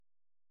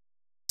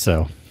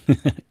So,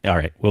 all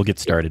right, we'll get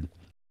started.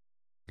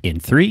 In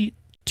three,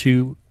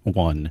 two,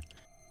 one.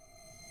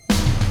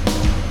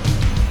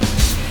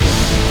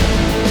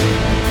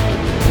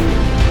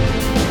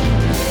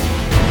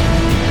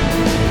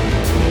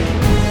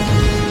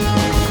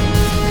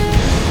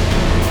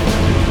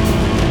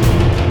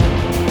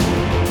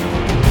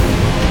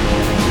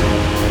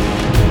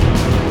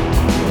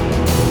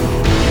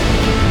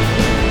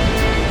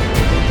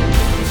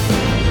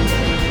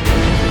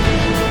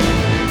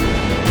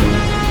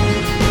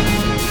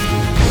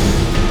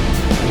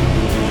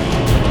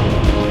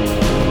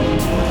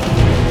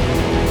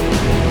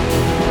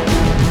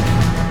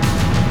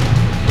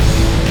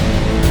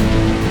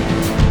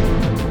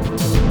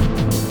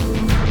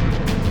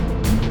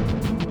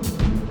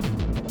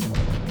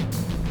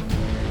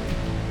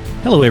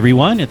 Hello,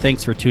 everyone, and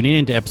thanks for tuning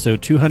in to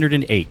episode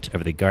 208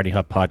 of the Guardian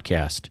Hub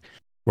podcast,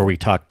 where we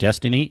talk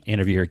Destiny,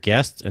 interview our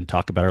guests, and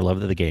talk about our love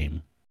of the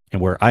game.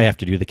 And where I have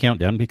to do the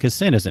countdown because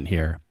Sin isn't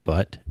here,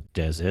 but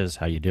Des is.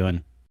 How you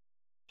doing?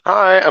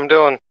 Hi, I'm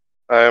doing.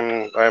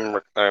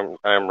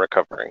 I'm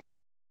recovering.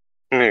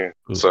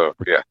 So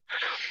yeah.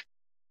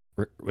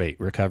 Wait,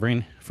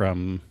 recovering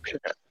from?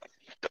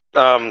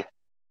 I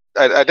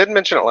didn't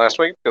mention it last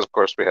week because, of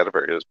course, we had a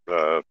very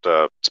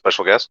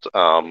special guest.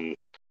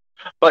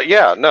 But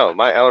yeah, no,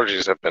 my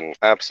allergies have been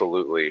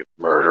absolutely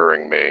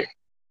murdering me.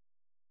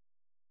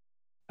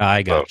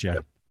 I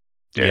gotcha.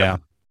 Yeah.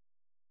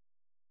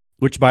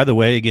 Which, by the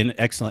way, again,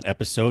 excellent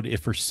episode.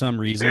 If for some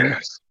reason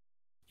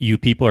you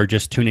people are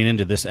just tuning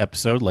into this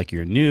episode, like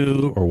you're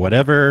new or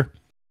whatever,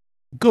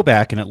 go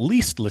back and at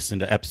least listen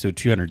to episode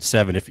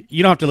 207. If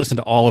you don't have to listen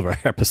to all of our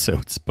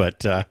episodes,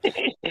 but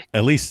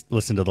at least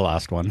listen to the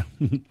last one.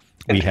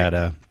 We had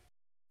a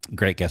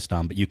great guest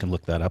on, but you can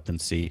look that up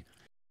and see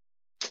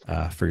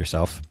for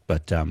yourself.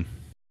 But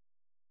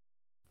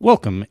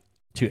welcome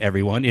to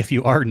everyone. If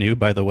you are new,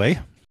 by the way,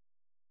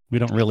 we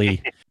don't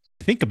really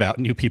think about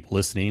new people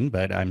listening,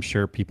 but I'm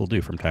sure people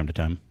do from time to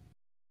time.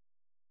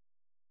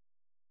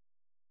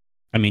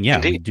 I mean, yeah,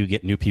 Indeed. we do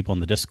get new people in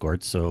the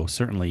Discord, so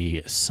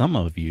certainly some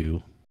of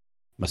you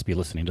must be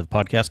listening to the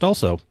podcast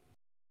also.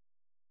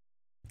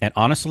 And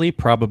honestly,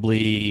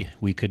 probably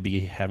we could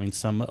be having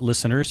some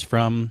listeners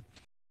from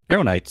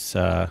Arrow Knights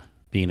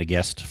being a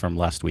guest from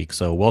last week.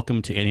 So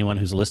welcome to anyone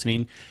who's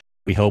listening.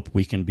 We hope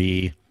we can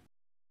be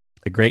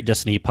a great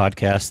Destiny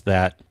podcast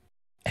that,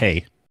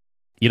 hey,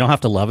 you don't have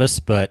to love us,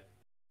 but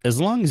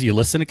as long as you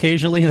listen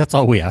occasionally, that's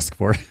all we ask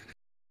for.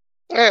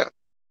 Yeah.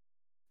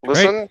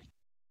 Listen, Right?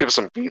 give us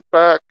some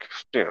feedback,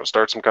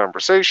 start some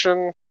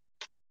conversation.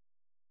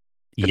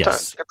 Good Yes.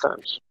 times, good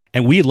times.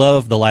 And we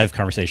love the live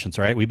conversations,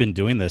 right? We've been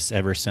doing this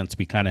ever since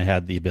we kind of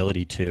had the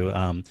ability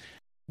to.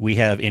 We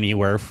have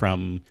anywhere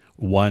from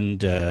 1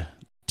 to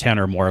 10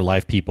 or more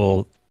live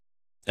people.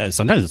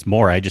 Sometimes it's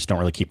more. I just don't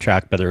really keep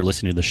track, but they're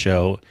listening to the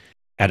show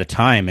at a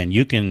time. And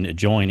you can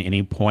join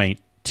any point,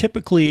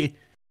 typically,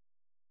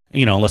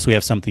 unless we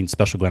have something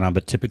special going on,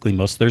 but typically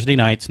most Thursday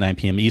nights, 9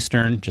 p.m.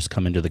 Eastern, just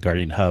come into the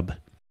Guardian Hub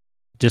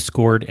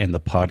Discord and the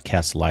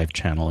podcast live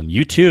channel. And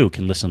you too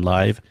can listen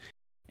live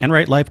and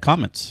write live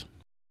comments.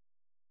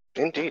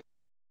 Indeed.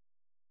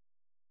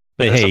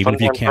 But It's hey, a even fun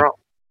if you time can't, for all.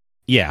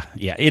 yeah,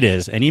 it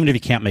is. And even if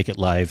you can't make it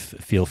live,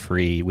 feel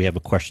free. We have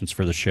a questions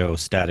for the show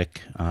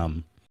static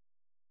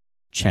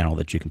channel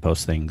that you can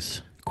post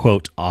things,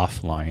 quote,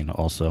 offline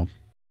also.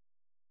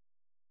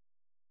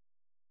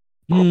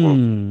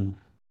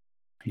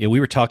 Yeah,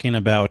 we were talking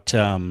about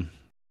 80s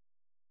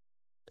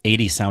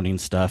sounding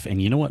stuff.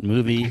 And you know what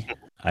movie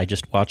I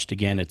just watched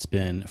again? It's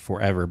been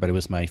forever, but it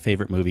was my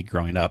favorite movie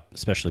growing up,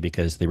 especially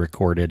because they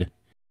recorded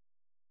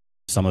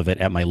some of it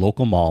at my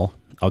local mall.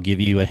 I'll give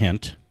you a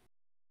hint.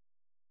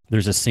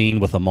 There's a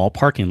scene with a mall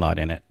parking lot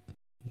in it.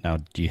 Now,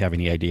 do you have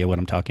any idea what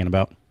I'm talking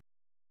about?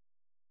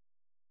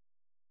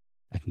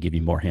 I can give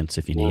you more hints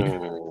if you need.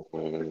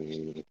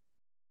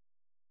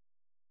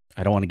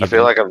 I don't want to give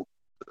you an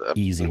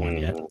easy one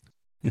yet.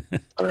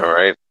 All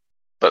right.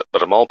 But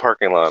a mall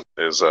parking lot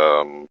is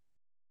a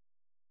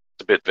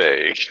bit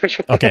vague.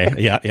 Okay,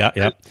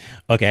 yeah.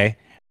 Okay.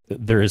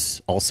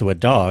 There's also a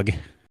dog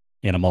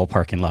in a mall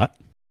parking lot.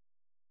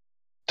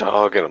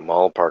 Dog in a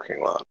mall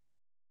parking lot.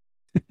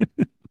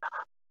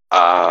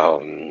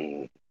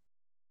 I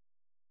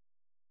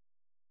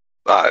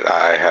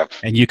have.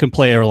 And you can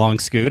play along,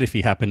 Scoot, if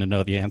you happen to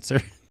know the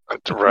answer.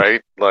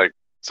 Right? Like,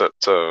 so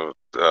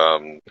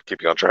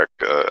keeping on track,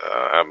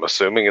 I'm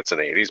assuming it's an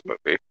 80s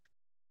movie.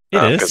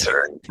 It is.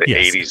 Considering the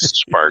 80s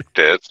sparked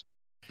it.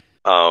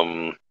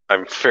 I'm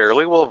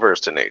fairly well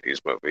versed in 80s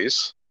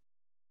movies.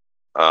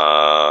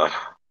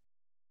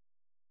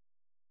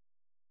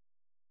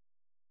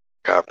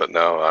 God, but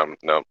no,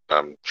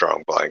 I'm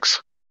drawing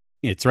blanks.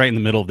 It's right in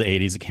the middle of the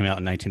 80s. It came out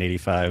in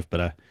 1985,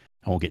 but I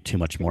won't get too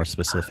much more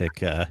specific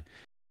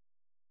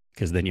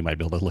because then you might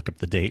be able to look up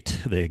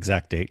the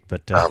exact date.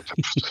 But all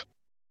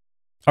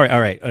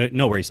right,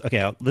 no worries.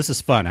 Okay, this is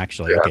fun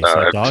actually. Okay,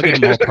 so a dog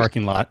in a mall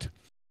parking lot.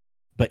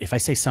 But if I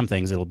say some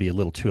things, it'll be a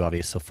little too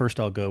obvious. So first,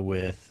 I'll go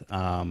with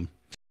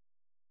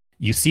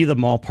you see the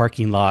mall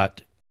parking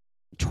lot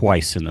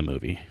twice in the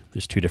movie.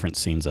 There's two different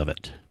scenes of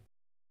it.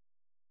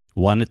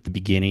 One at the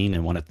beginning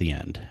and one at the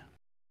end.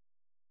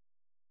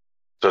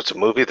 So it's a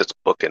movie that's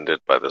bookended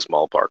by this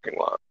mall parking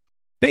lot.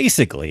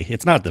 Basically,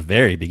 it's not at the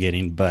very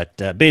beginning, but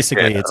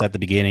basically Yeah. it's at the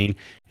beginning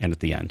and at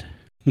the end.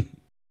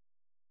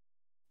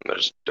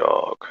 There's a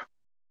dog.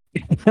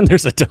 And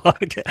there's a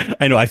dog.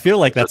 I know. I feel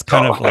like that's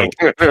kind of like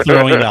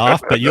throwing it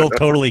off, but you'll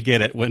totally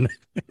get it when.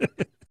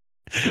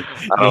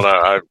 I don't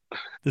know.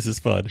 This is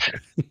fun.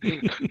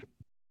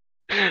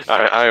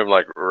 I am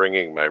like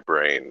wringing my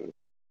brain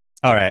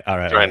All right.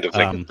 trying to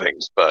think of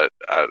things, but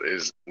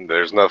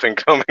there's nothing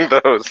coming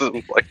though.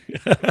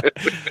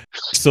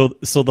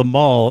 So the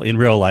mall in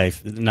real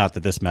life, not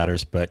that this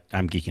matters, but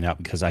I'm geeking out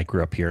because I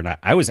grew up here, and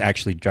I was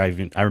actually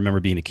driving. I remember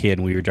being a kid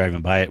and we were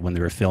driving by it when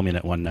they were filming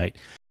it one night.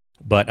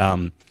 But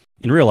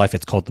in real life,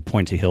 it's called the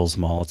Pointy Hills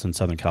Mall. It's in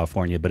Southern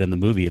California, but in the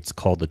movie, it's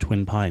called the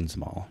Twin Pines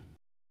Mall.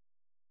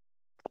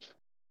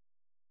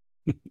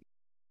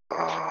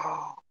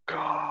 Oh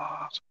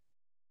God.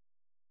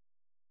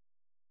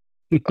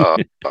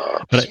 But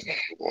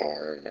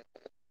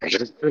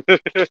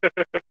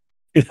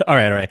all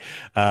right.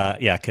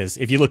 Yeah, because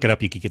if you look it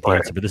up, you could get the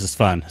answer. But this is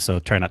fun, so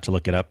try not to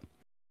look it up.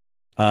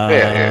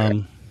 Yeah.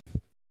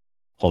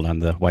 Hold on,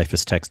 the wife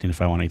is texting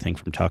if I want anything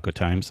from Taco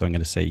Time, so I'm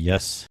going to say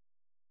yes,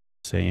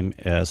 same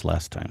as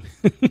last time.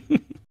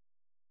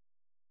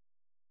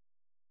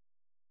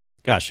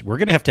 Gosh, we're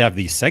going to have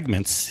these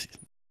segments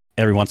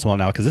every once in a while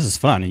now because this is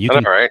fun, and you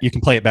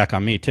can play it back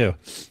on me too.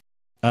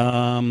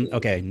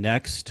 Okay,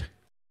 next.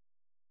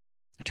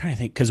 I'm trying to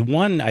think because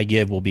one I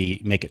give will be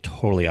make it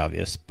totally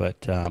obvious,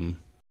 but let's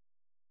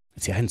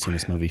see. I hadn't seen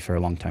this movie for a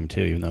long time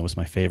too, even though it was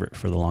my favorite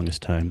for the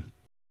longest time.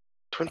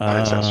 Twin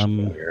Pines sounds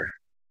familiar.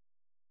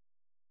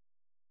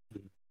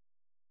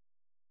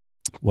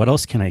 What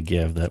else can I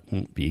give that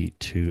won't be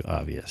too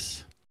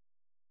obvious?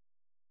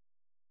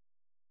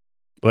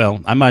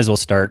 Well, I might as well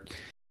start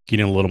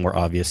getting a little more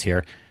obvious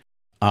here.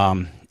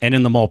 And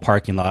in the mall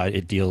parking lot,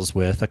 it deals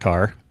with a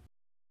car.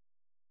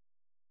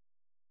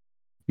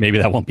 Maybe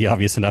that won't be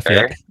obvious enough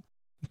yet.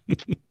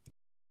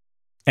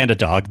 And a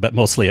dog, but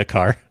mostly a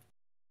car.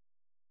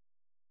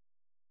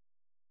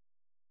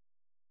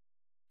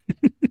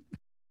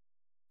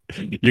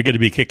 You're going to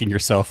be kicking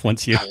yourself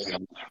once you...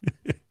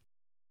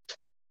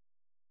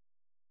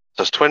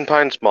 So it's Twin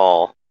Pines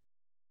Mall.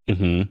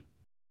 Mm-hmm.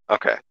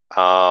 Okay.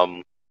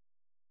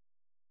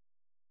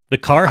 The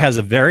car has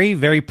a very,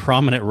 very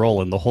prominent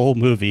role in the whole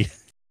movie.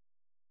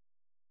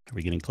 Are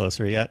we getting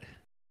closer yet?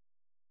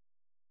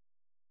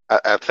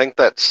 I think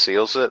that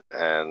seals it,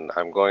 and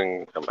I'm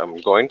going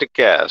to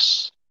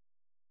guess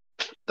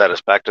that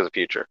it's Back to the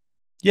Future.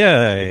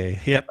 Yay!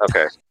 Yep.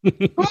 Okay.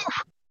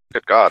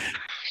 Good God.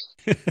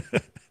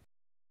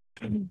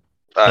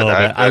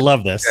 I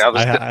love this.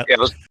 I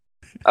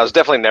was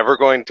definitely never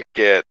going to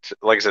get,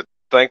 like I said,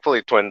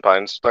 thankfully Twin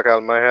Pines stuck out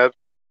in my head.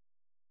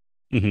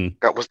 Mm-hmm.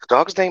 God, was the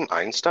dog's name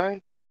Einstein?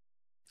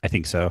 I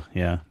think so,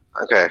 yeah.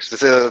 Okay,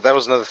 so that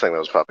was another thing that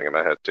was popping in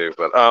my head too.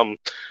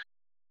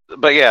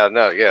 But yeah,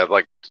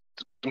 like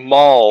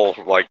mall,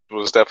 like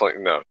was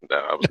definitely no,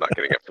 I was not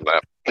getting it from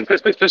that.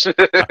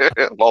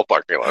 Mall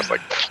parking lot, I was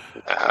like,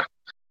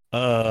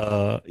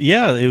 nah.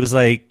 Yeah, it was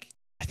like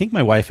I think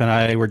my wife and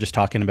I were just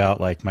talking about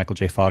like Michael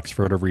J. Fox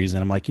for whatever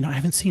reason. I'm like, I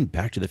haven't seen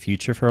Back to the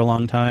Future for a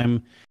long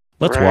time.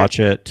 Let's watch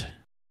it.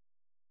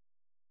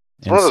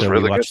 It's one of those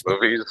really good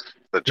movies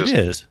that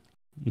just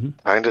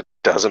kind of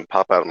doesn't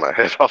pop out of my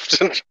head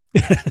often.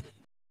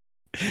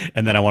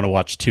 And then I want to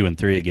watch 2 and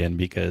 3 again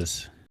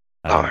because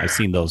I've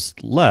seen those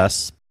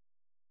less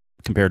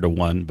compared to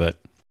 1, but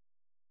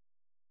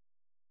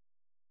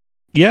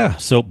yeah.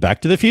 So Back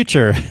to the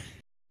Future.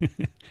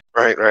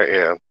 Right,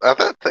 yeah.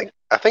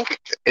 I think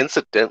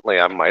incidentally,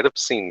 I might have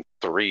seen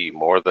 3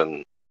 more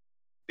than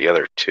the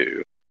other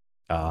 2.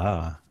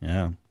 Yeah.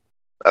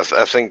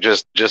 I think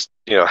just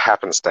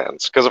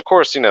happenstance, because of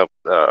course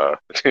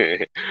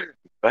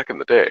back in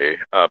the day,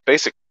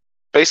 basic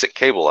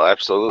cable I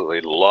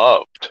absolutely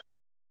loved.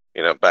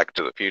 Back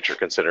to the Future,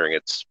 considering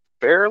it's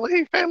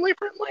fairly family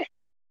friendly.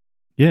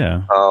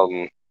 Yeah.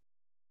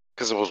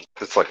 Because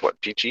it's like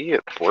what, PG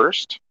at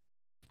worst.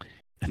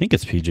 I think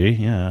it's PG.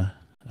 Yeah.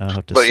 I'll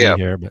have to see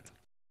here, but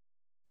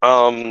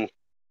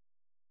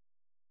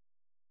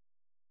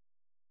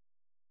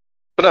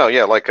no,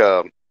 yeah, like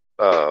so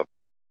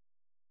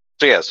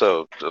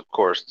of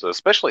course,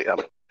 especially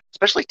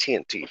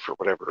TNT for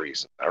whatever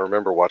reason. I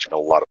remember watching a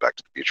lot of Back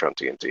to the Future on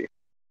TNT,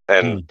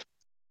 and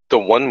the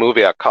one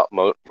movie I caught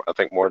I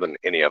think more than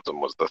any of them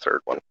was the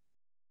third one.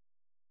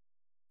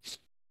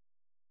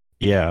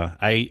 Yeah,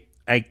 I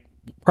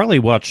probably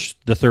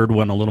watched the third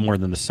one a little more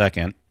than the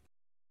second.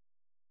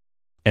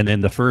 And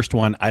then the first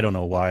one, I don't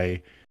know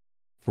why,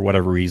 for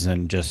whatever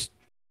reason, just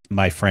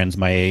my friends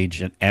my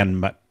age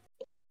and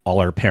all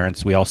our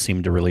parents, we all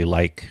seem to really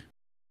like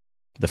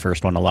the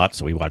first one a lot,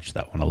 so we watched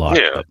that one a lot.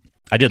 Yeah. But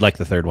I did like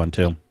the third one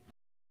too.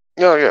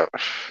 Oh, yeah.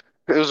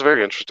 It was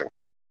very interesting.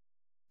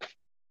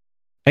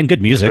 And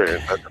good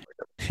music.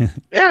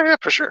 Yeah,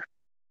 for sure.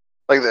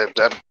 Like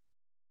that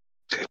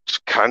it's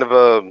kind of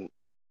a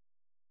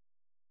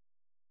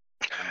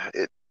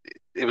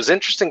it was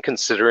interesting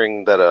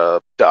considering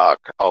that Doc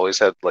always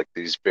had like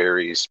these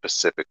very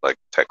specific like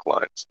tech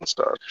lines and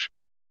stuff.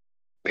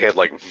 He had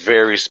like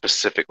very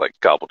specific like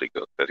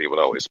gobbledygook that he would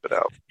always spit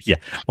out. Yeah,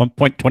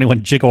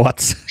 1.21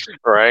 gigawatts.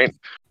 Right?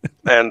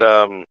 And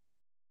oh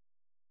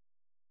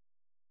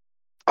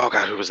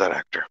god, who was that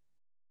actor?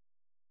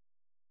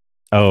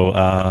 Oh,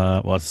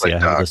 well, let's see.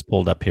 Like I have Doc. this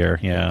pulled up here.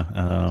 Yeah,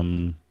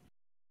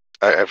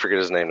 I forget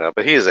his name now,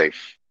 but he is a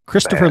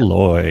Christopher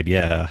Lloyd.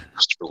 Yeah,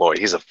 Christopher Lloyd.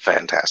 He's a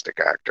fantastic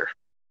actor.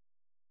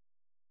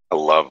 I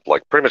love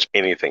like pretty much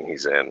anything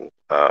he's in.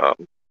 But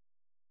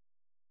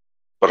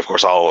of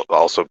course,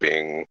 also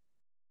being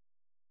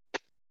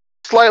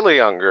slightly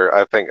younger,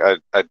 I think I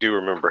do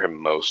remember him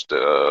most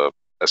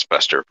as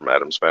Fester from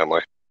Addams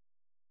Family.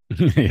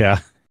 yeah,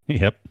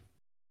 yep.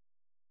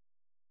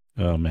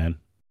 Oh man,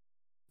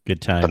 good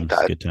times,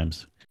 good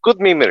times. Good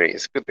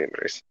memories, good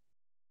memories.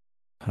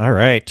 All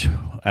right.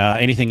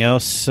 Anything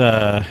else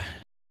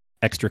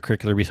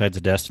extracurricular besides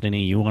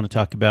Destiny you want to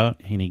talk about?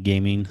 Any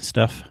gaming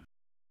stuff?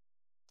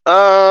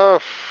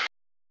 I'm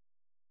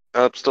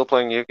still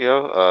playing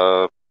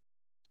Yu-Gi-Oh.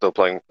 Still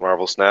playing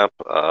Marvel Snap.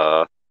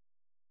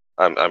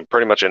 I'm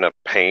pretty much in a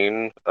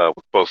pain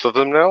with both of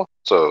them now,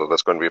 so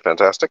that's going to be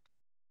fantastic.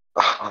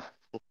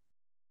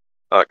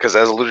 Because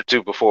as alluded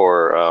to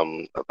before,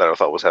 that I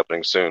thought was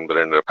happening soon, but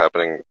it ended up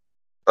happening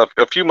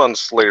a few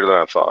months later than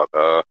I thought.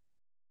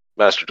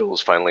 Master Duel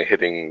is finally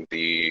hitting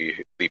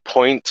the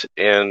point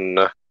in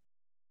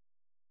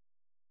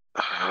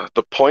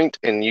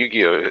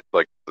Yu-Gi-Oh,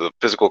 like the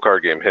physical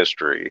card game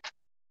history,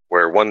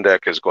 where one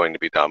deck is going to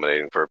be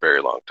dominating for a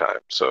very long time.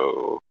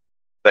 So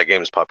that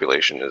game's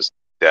population is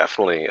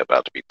definitely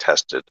about to be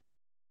tested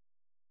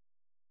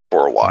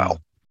for a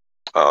while.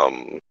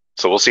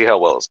 So we'll see how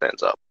well it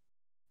stands up,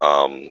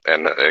 and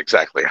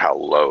exactly how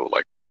low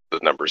like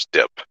the numbers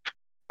dip,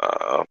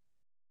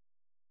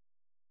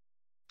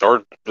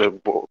 or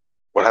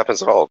what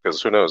happens at all.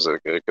 Because who knows?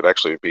 It could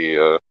actually be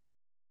an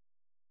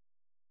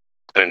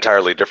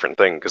entirely different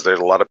thing. Because there's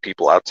a lot of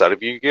people outside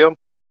of Yu-Gi-Oh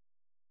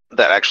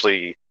that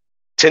actually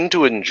tend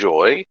to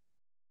enjoy.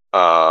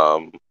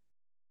 Because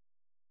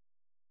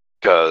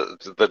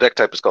the deck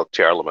type is called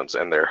Tearlaments,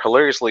 and they're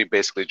hilariously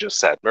basically just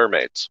sad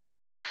mermaids.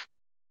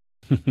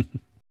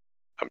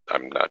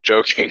 I'm not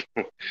joking.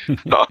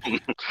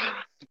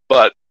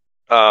 But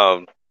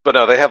no,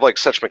 they have like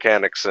such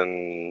mechanics,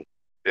 and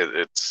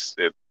it's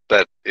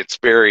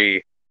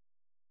very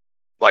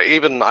like,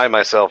 even I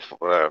myself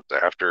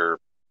after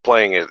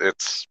playing it,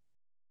 it's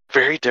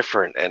very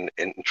different and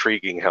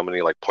intriguing how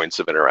many like points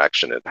of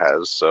interaction it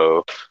has.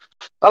 So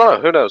I don't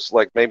know, who knows?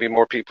 Like maybe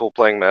more people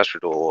playing Master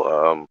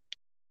Duel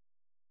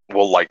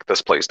will like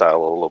this playstyle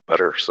a little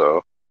better.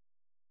 So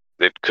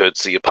it could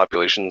see a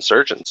population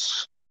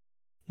insurgence.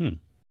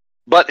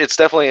 But it's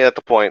definitely at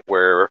the point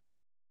where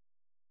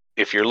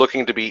if you're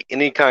looking to be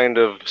any kind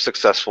of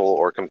successful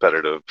or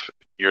competitive,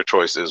 your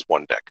choice is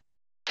one deck.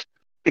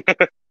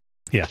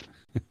 Yeah.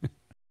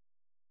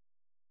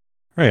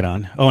 Right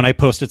on. Oh, and I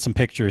posted some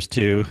pictures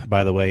too,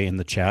 by the way, in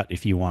the chat.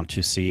 If you want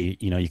to see,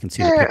 you can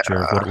see the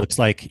picture of what it looks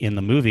like in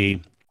the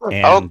movie.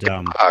 And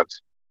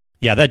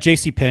yeah, that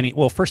JCPenney.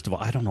 Well, first of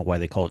all, I don't know why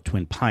they call it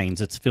Twin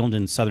Pines. It's filmed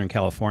in Southern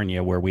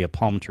California, where we have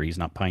palm trees,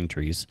 not pine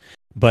trees.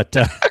 But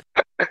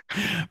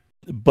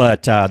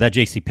but that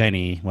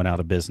JCPenney went out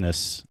of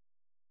business.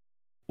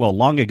 Well,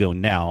 long ago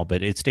now,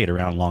 but it stayed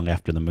around long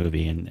after the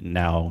movie, and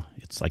now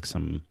it's like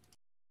some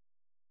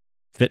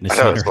fitness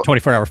center,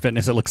 24-hour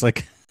fitness. It looks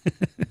like.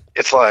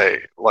 It's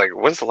like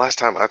when's the last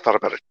time I thought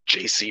about a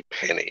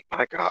JCPenney?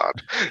 My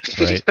God.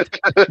 Right.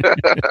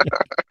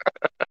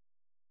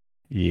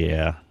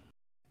 Yeah.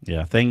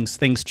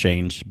 Things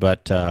change,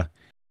 but the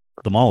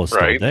mall is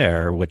still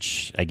there,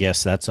 which I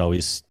guess that's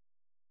always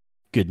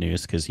good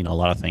news, because a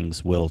lot of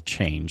things will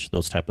change.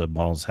 Those type of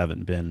malls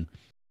haven't been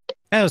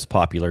as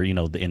popular,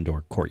 the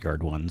indoor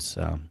courtyard ones.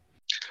 I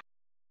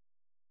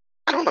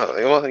don't know.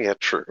 Well, yeah,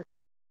 true.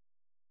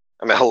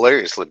 I mean,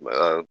 hilariously,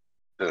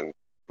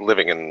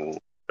 living in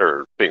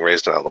or being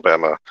raised in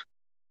Alabama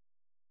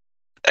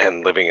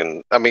and living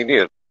in, I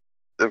mean,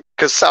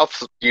 because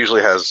South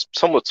usually has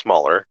somewhat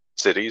smaller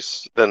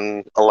cities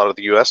than a lot of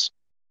the U.S.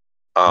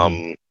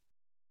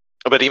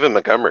 But even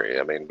Montgomery,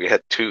 I mean, we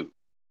had 2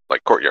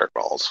 like courtyard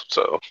malls.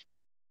 So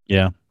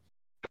yeah,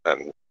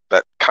 and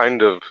that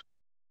kind of,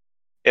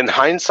 in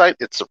hindsight,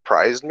 it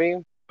surprised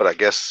me, but I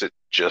guess it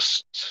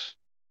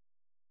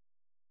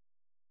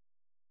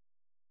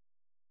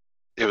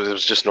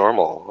was just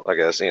normal. I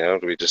guess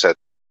we just had.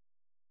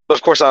 But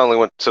of course, I only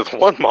went to the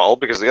one mall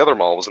because the other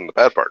mall was in the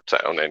bad part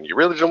of town, and you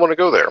really didn't want to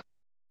go there.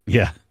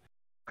 Yeah.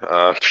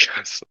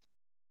 Because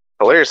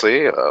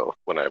hilariously,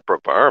 when I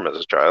broke my arm as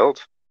a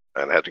child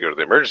and had to go to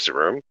the emergency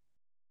room,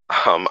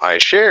 I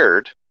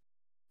shared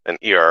an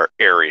ER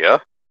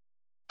area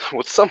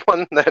with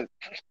someone that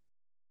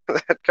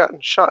had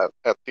gotten shot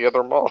at the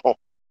other mall.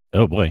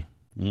 Oh boy.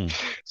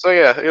 So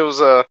yeah, it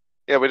was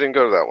we didn't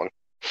go to that one.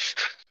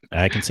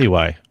 I can see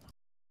why.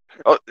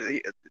 Oh,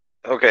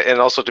 okay, and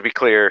also to be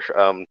clear,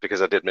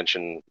 because I did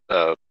mention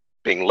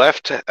being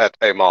left at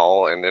a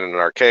mall and in an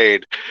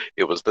arcade,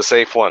 it was the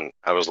safe one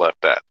I was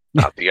left at,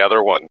 not the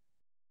other one.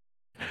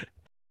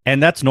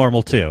 And that's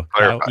normal too.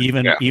 Clarify.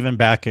 Even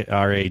back at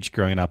our age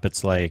growing up,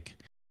 it's like,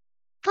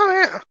 Oh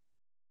yeah.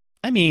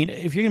 I mean,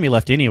 if you're gonna be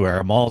left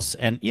anywhere, malls,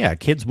 and yeah,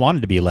 kids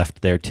wanted to be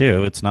left there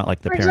too. It's not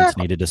like the parents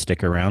Exactly. needed to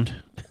stick around.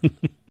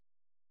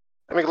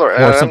 I mean,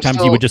 Lord, Or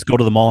sometimes you would just go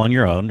to the mall on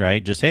your own,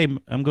 right? Just, hey,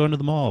 I'm going to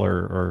the mall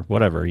or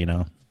whatever, you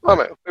know. I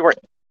mean, we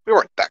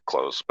weren't that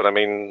close, but I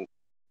mean,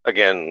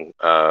 again,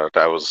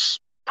 I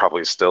was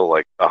probably still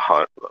like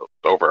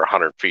over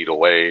 100 feet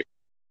away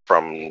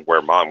from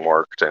where mom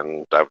worked,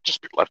 and I would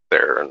just be left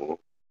there. And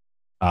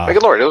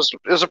good Lord, it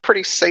was a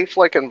pretty safe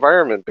like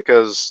environment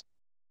because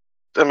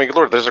I mean,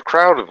 Lord, there's a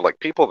crowd of like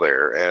people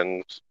there,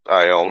 and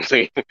I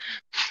only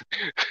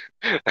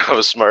I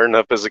was smart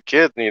enough as a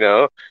kid, you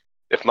know.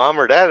 If mom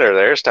or dad are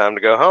there, it's time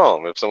to go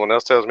home. If someone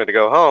else tells me to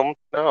go home,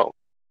 no.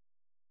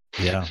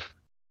 Yeah.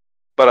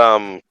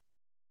 But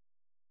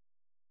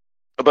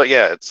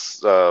yeah,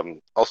 it's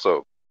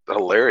also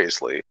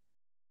hilariously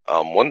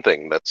one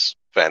thing that's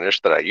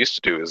vanished that I used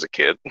to do as a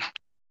kid.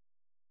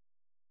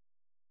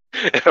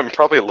 I'm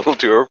probably a little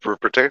too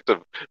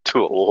overprotective to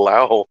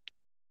allow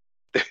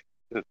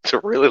to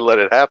really let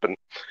it happen.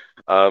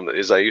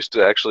 Is I used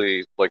to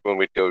actually like when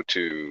we'd go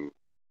to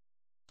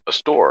a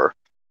store,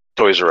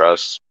 Toys R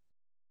Us,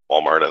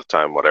 Walmart at the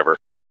time, whatever.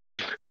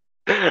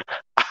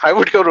 I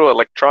would go to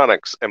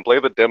electronics and play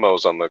the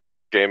demos on the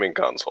gaming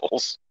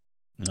consoles,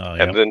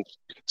 and then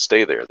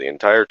stay there the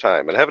entire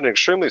time and have an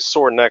extremely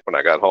sore neck when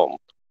I got home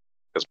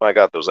because my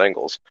God, those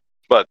angles.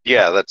 But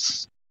yeah,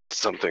 that's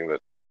something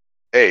that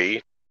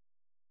A,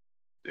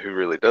 who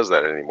really does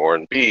that anymore,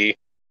 and B,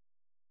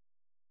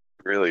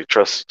 really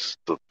trusts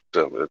the.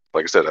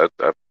 Like I said,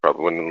 I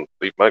probably wouldn't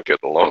leave my kid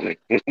alone,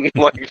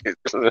 like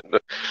in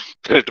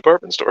a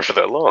department store for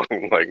that long.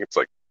 Like it's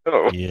like,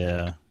 oh,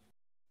 yeah,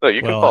 no,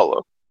 you can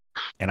follow.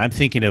 And I'm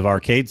thinking of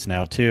arcades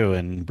now too,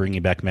 and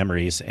bringing back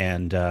memories,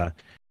 and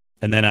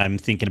then I'm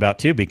thinking about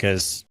too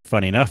because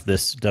funny enough,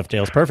 this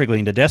dovetails perfectly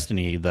into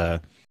Destiny,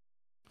 the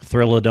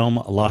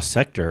Thrilladome Lost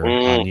Sector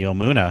on Neo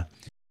Muna,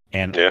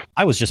 and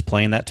I was just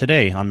playing that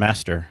today on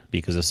Master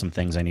because of some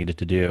things I needed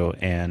to do,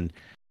 and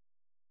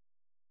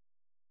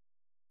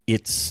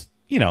it's,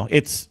 you know,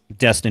 it's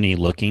Destiny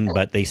looking,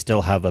 but they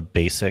still have a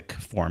basic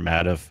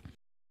format of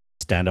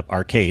stand-up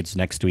arcades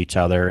next to each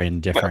other in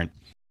different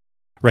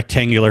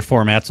rectangular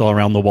formats all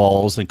around the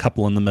walls and a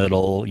couple in the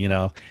middle, you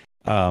know.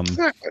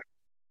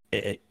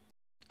 A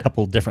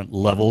couple different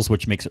levels,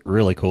 which makes it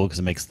really cool because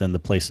it makes then the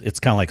place, it's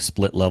kind of like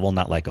split level,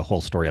 not like a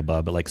whole story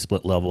above, but like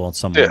split level, and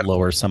some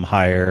lower, some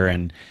higher,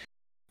 and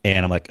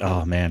I'm like,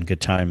 oh man,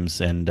 good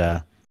times. And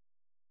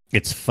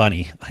it's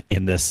funny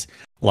in this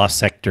Lost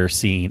Sector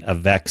scene of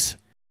Vex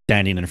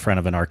standing in front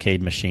of an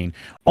arcade machine,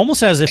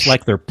 almost as if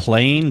like they're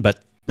playing,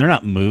 but they're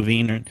not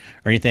moving or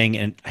anything.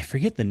 And I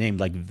forget the name,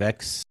 like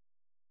Vex.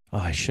 Oh,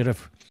 I should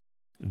have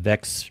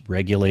Vex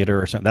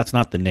Regulator or something. That's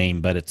not the name,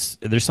 but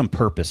there's some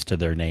purpose to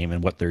their name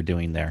and what they're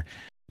doing there.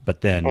 But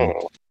then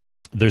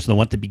there's the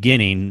one at the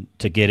beginning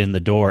to get in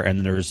the door,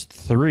 and there's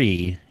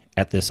 3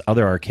 at this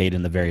other arcade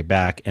in the very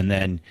back, and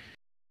then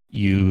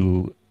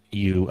you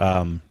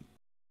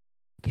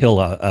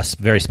kill a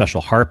very special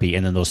harpy,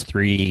 and then those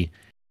 3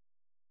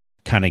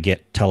 kind of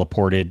get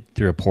teleported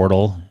through a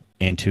portal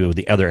into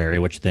the other area,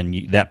 which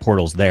then that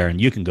portal's there,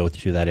 and you can go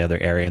through that other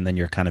area, and then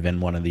you're kind of in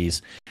one of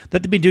these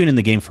that they've been doing in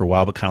the game for a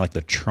while, but kind of like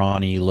the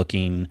Tron-y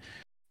looking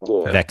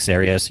Vex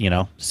areas, you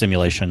know,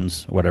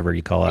 simulations, whatever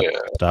you call it,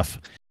 stuff.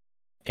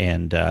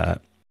 And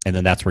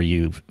then that's where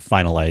you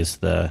finalize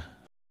the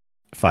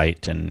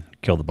fight and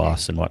kill the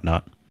boss and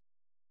whatnot.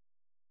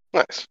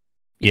 Nice.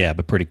 Yeah,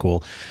 but pretty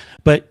cool.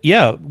 But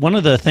yeah, one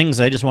of the things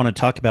I just want to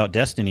talk about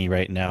Destiny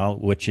right now,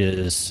 which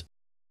is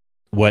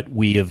what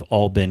we have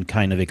all been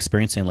kind of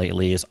experiencing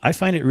lately, is I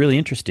find it really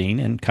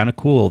interesting and kind of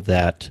cool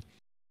that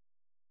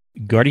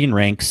Guardian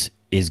Ranks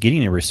is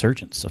getting a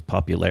resurgence of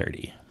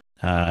popularity.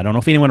 I don't know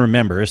if anyone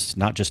remembers,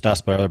 not just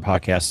us, but other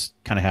podcasts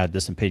kind of had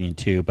this opinion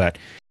too, but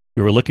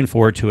we were looking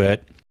forward to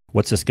it.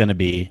 What's this going to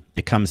be?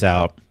 It comes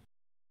out.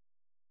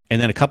 And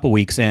then a couple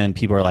weeks in,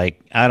 people are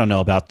like, I don't know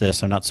about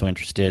this. I'm not so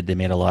interested. They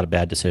made a lot of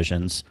bad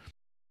decisions.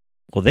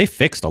 Well, they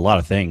fixed a lot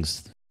of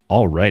things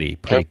already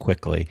pretty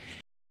quickly.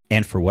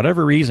 And for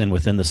whatever reason,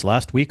 within this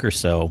last week or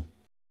so,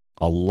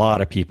 a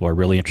lot of people are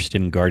really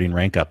interested in Guardian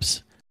rank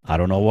ups. I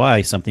don't know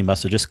why. Something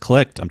must have just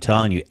clicked. I'm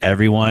telling you,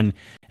 everyone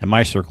in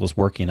my circle is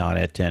working on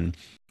it. And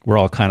we're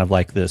all kind of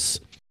like this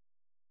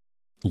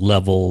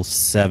level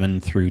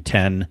 7 through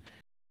 10.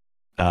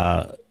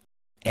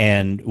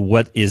 And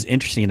what is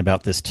interesting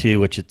about this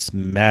too, which it's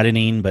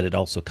maddening, but it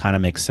also kind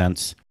of makes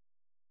sense,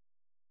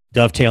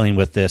 dovetailing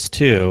with this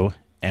too,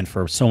 and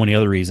for so many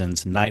other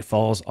reasons,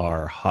 Nightfalls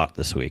are hot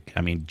this week.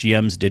 I mean,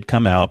 GMs did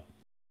come out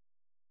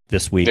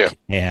this week,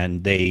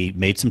 and they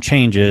made some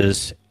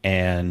changes,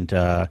 and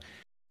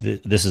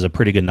this is a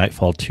pretty good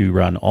Nightfall 2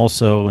 run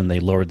also, and they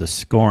lowered the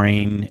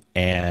scoring,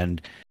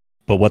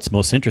 But what's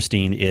most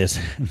interesting is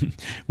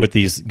with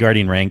these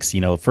guardian ranks,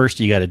 first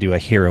you got to do a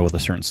hero with a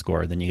certain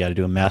score, then you got to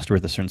do a master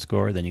with a certain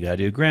score, then you got to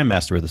do a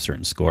grandmaster with a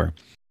certain score.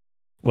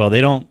 Well,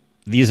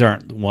 these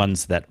aren't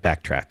ones that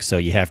backtrack. So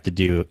you have to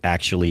do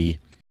actually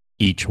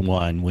each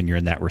one when you're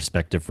in that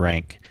respective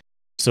rank.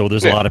 So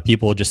there's a lot of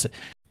people just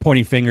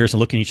pointing fingers and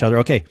looking at each other.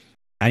 Okay,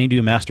 I need to do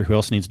a master. Who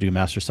else needs to do a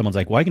master? Someone's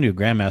like, well, I can do a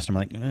grandmaster. I'm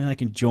like, I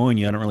can join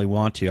you. I don't really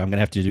want to. I'm going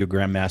to have to do a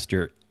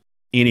grandmaster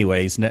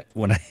anyways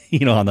when I,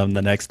 on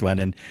the next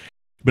one.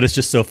 But it's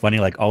just so funny.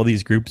 Like all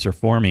these groups are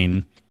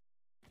forming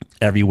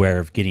everywhere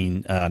of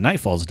getting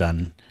Nightfalls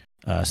done,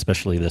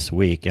 especially this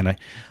week. And I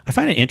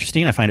find it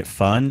interesting. I find it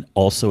fun.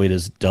 Also, it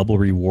is double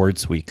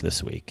rewards week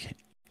this week.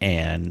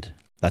 And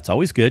that's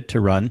always good to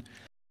run,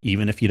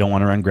 even if you don't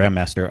want to run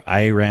Grandmaster.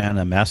 I ran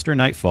a Master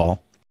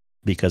Nightfall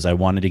because I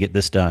wanted to get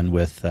this done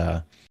with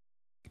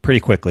pretty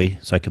quickly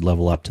so I could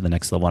level up to the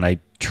next level. And I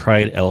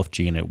tried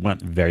LFG and it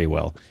went very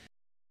well.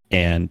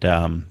 And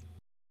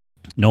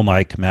no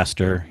mic,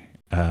 Master,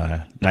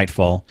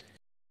 Nightfall.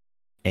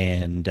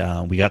 And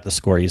we got the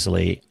score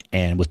easily.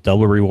 And with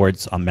double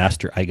rewards on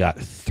Master, I got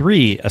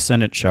 3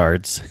 Ascendant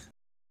Shards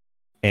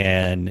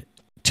and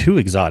 2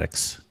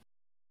 Exotics.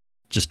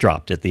 Just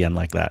dropped at the end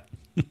like that.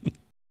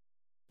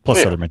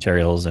 Plus other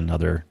materials and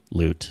other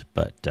loot.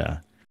 But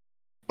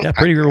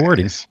pretty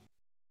rewarding. So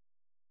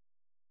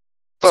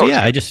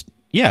I just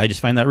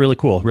find that really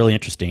cool, really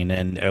interesting.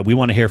 And we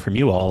want to hear from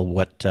you all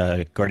what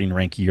Guardian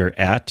rank you're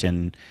at.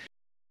 And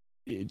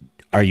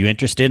are you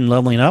interested in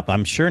leveling up?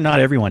 I'm sure not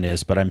everyone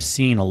is, but I'm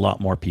seeing a lot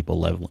more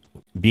people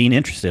being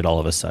interested all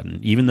of a sudden.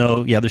 Even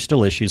though, there's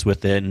still issues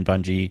with it, and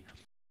Bungie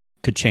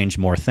could change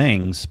more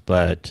things.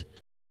 But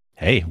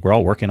hey, we're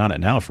all working on it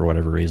now for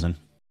whatever reason.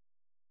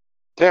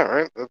 Yeah,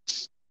 right.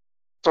 That's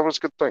always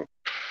a good thing.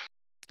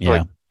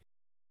 Yeah.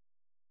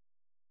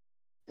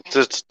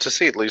 To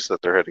see at least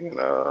that they're heading in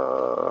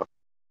a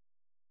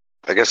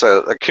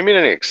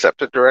community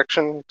accepted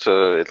direction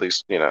to at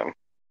least,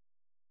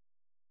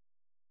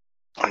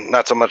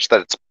 not so much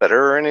that it's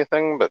better or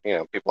anything, but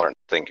people aren't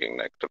thinking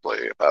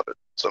negatively about it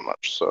so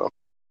much. So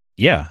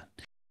yeah.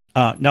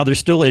 Now there's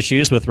still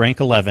issues with rank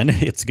 11.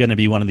 It's going to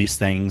be one of these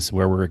things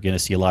where we're going to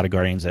see a lot of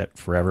Guardians at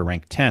forever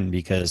rank 10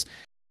 because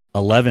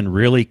 11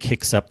 really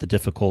kicks up the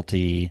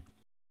difficulty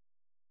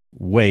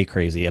way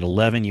crazy. At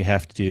 11, you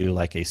have to do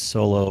like a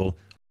solo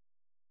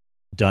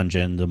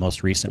dungeon, the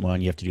most recent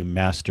one. You have to do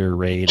master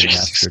raid,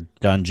 master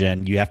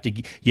dungeon. You have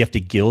to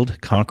guild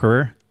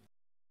conqueror.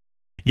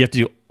 You have to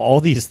do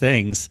all these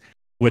things,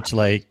 which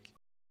I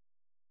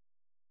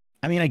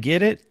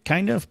get it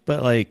kind of,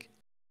 but I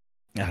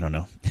don't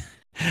know.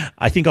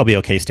 I think I'll be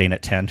okay staying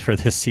at 10 for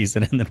this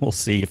season, and then we'll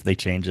see if they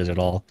change it at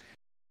all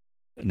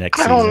next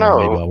season. I don't know.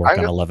 Maybe I'll work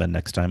on 11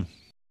 next time.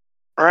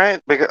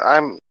 Right, because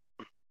I'm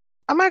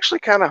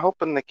actually kind of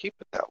hoping they keep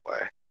it that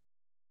way.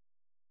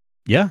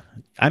 Yeah,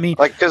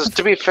 because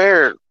to be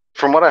fair,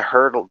 from what I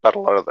heard about a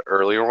lot of the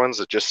earlier ones,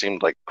 it just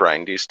seemed like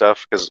grindy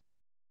stuff. Because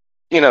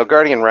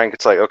Guardian rank,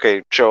 it's like,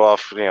 okay, show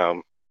off,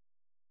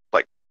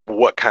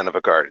 what kind of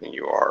a Guardian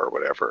you are or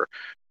whatever.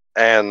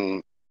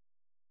 And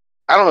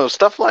I don't know,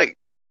 stuff like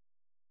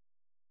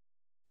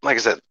I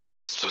said,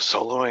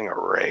 soloing a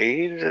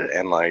raid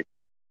and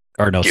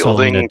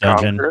soloing a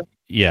dungeon. Conquer.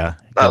 Yeah,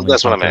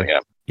 that's what I meant.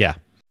 Yeah.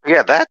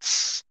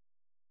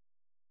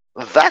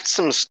 That's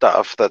some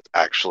stuff that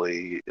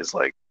actually is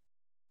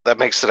that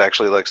makes it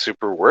actually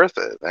super worth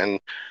it. And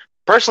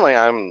personally,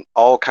 I'm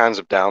all kinds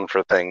of down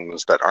for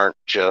things that aren't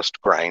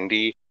just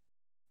grindy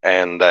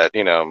and that,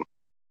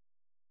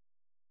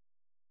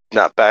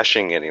 not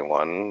bashing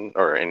anyone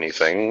or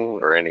anything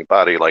or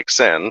anybody like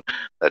Sin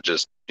that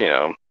just,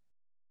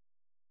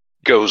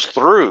 goes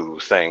through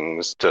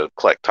things to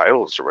collect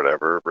titles or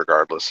whatever,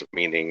 regardless of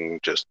meaning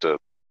just to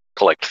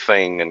collect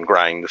thing and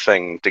grind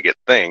thing to get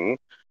thing.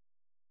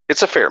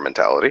 It's a fair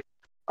mentality.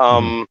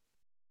 But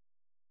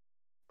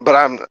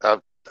I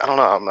don't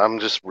know. I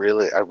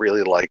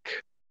really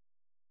like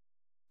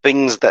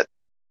things that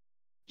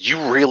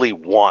you really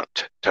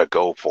want to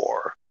go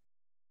for.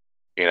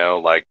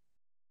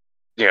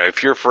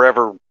 If you're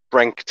forever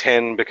rank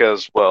 10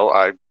 because, well,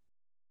 I'm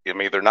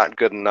either not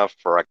good enough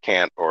or I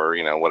can't or,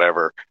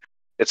 whatever,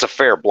 it's a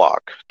fair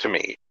block to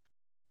me.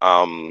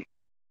 So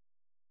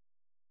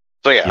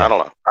yeah, I don't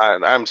know.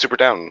 I'm super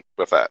down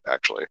with that,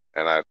 actually.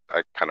 And I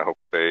kind of hope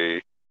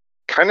they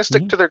kind of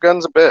stick to their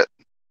guns a bit.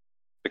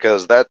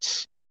 Because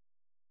that's,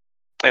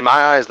 in my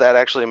eyes, that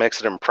actually makes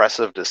it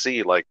impressive to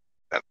see, an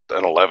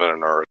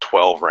 11 or a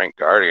 12 ranked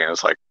Guardian.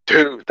 It's like,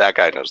 dude, that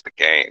guy knows the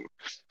game.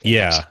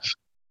 Yeah.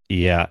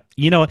 Yeah.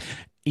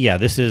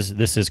 This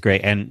is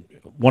great. And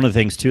one of the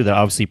things, too, that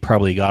obviously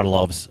probably got a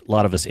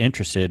lot of us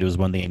interested was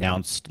when they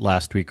announced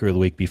last week or the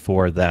week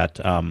before that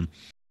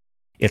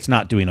it's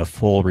not doing a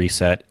full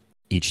reset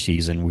each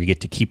season. We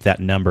get to keep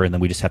that number, and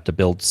then we just have to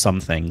build some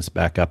things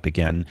back up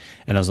again.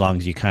 And as long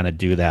as you kind of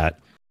do that,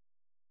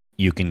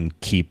 you can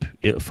keep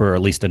it for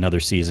at least another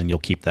season. You'll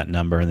keep that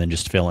number and then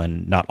just fill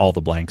in not all the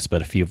blanks,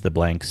 but a few of the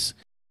blanks.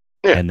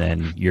 Yeah. And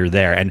then you're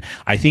there. And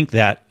I think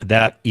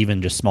that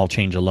even just small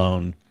change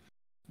alone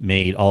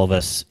made all of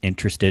us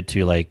interested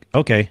to like,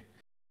 okay,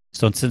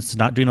 so since it's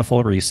not doing a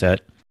full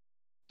reset,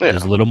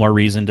 there's Yeah, a little more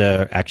reason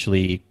to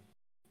actually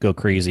go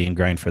crazy and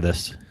grind for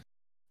this.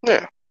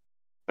 yeah,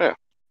 yeah.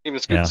 Even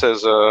Scoot Yeah.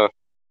 says,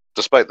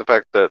 despite the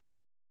fact that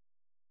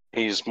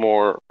he's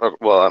more,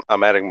 well,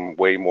 I'm adding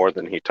way more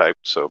than he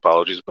typed, so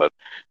apologies, but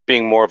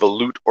being more of a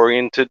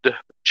loot-oriented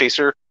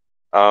chaser,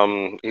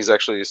 he's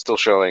actually still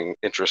showing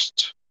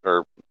interest,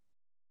 or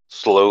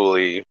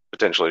slowly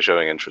potentially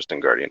showing interest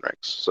in Guardian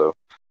ranks. So,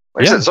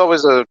 like I said, Yeah. it's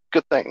always a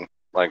good thing.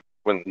 Like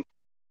when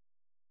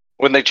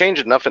they change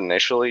enough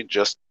initially,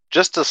 just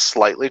to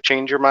slightly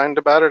change your mind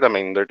about it. I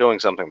mean, they're doing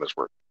something that's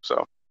working.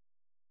 So,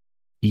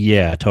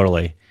 Yeah,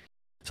 totally.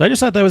 So I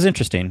just thought that was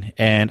interesting,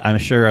 and I'm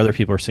sure other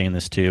people are seeing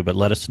this too. But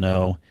let us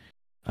know.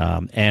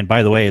 And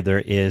by the way,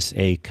 there is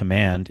a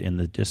command in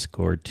the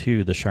Discord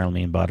too. The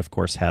Charlemagne bot, of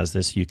course, has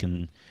this. You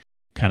can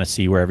kind of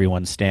see where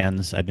everyone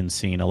stands. I've been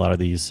seeing a lot of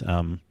these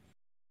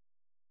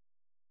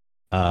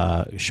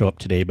show up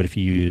today. But if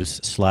you use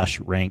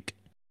 /rank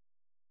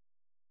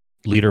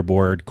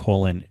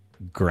leaderboard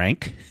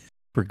 :Grank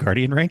for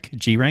Guardian rank,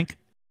 G rank,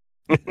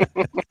 all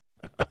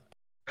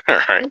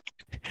right.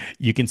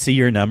 you can see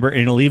your number,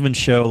 and it'll even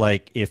show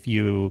like if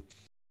you'll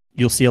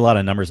see a lot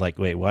of numbers like,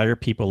 wait, why are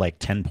people like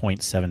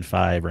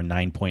 10.75 or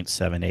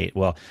 9.78?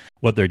 Well,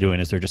 what they're doing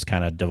is they're just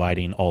kind of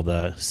dividing all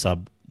the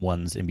sub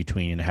ones in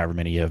between, and however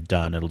many you have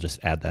done, it'll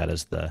just add that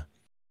as the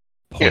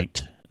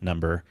point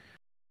number.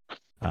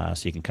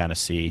 So you can kind of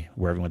see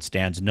where everyone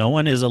stands. No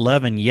one is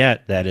 11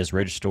 yet that is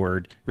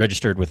registered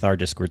with our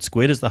Discord.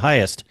 Squid is the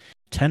highest,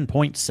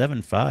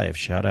 10.75.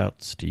 Shout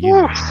outs to you,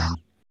 man.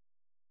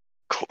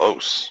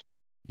 Close.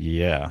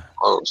 Yeah.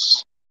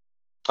 Close.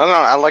 I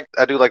don't know.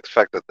 I do like the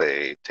fact that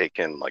they take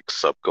in like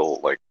sub goal,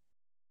 like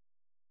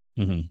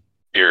Mm-hmm.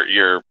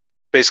 your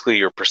basically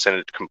your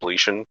percentage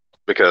completion.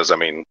 Because I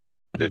mean,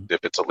 if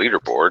it's a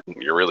leaderboard,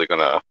 you're really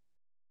gonna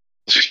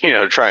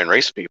try and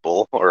race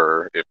people.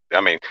 Or if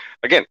I mean,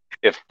 again,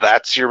 if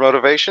that's your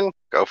motivation,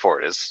 go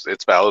for it.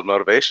 It's valid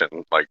motivation.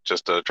 Like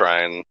just to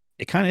try and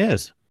It kind of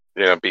is.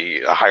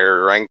 be a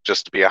higher rank,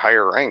 just to be a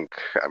higher rank.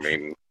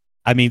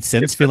 I mean,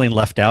 Sin's feeling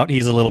left out.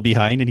 He's a little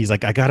behind, and he's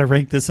like, I got to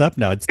rank this up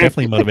now. It's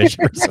definitely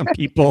motivation for some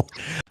people.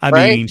 I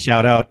Right? mean,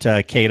 shout out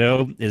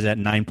Kato is at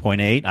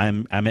 9.8.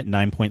 I'm at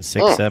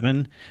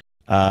 9.67.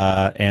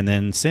 And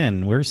then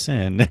Sin, where's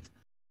Sin?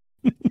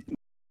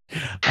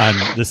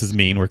 This is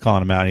mean. We're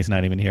calling him out. He's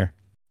not even here.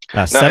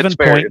 No, it's fair.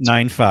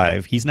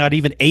 7.95. He's not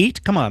even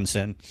 8. Come on,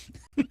 Sin.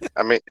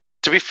 I mean,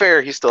 to be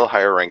fair, he's still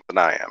higher ranked than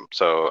I am.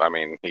 So I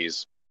mean,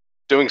 he's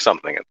doing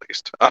something at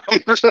least. Yeah.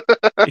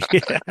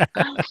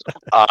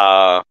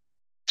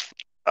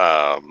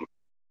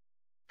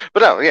 But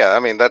no, yeah, I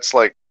mean that's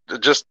like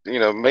just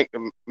make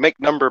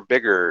number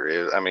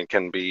bigger. I mean,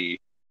 can be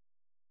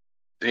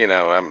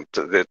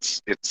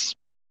it's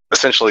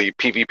essentially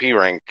PvP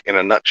rank in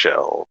a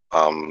nutshell.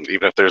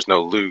 Even if there's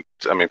no loot,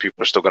 I mean,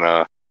 people are still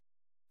gonna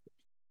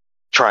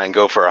try and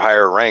go for a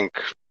higher rank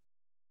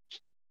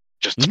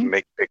just to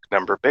make big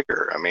number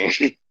bigger. I mean,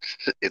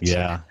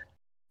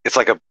 it's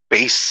like a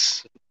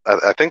base.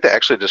 I think they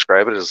actually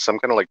describe it as some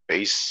kind of like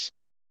base,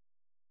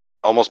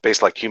 almost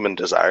based like human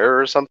desire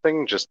or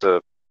something, just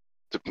to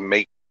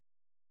make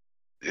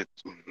it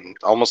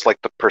almost like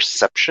the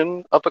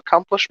perception of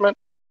accomplishment,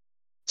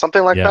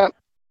 something like that.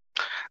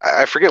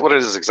 I forget what it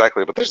is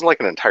exactly, but there's like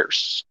an entire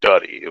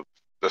study of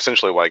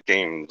essentially why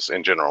games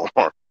in general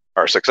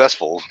are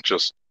successful,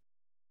 just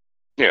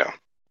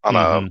on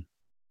a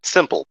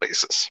simple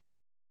basis.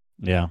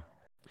 Yeah.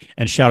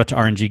 And shout out to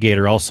RNG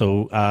Gator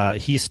also.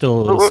 He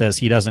still says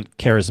he doesn't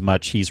care as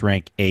much. He's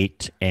rank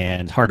 8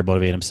 and hard to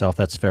motivate himself.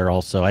 That's fair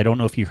also. I don't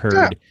know if you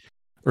heard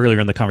earlier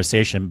in the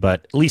conversation,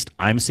 but at least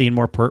I'm seeing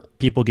more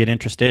people get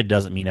interested.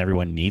 Doesn't mean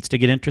everyone needs to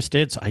get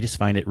interested. So I just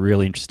find it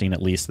really interesting,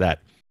 at least,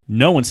 that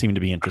no one seemed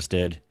to be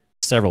interested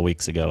several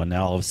weeks ago, and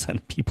now all of a sudden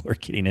people are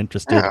getting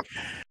interested.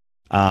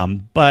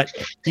 But,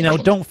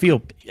 don't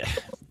feel...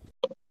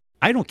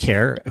 I don't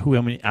care who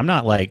I'm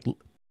not like...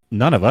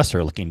 None of us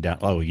are looking down.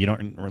 Oh, you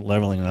don't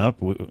leveling up.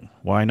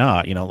 Why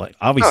not?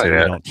 Obviously we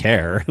don't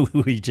care.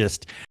 We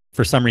just,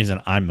 for some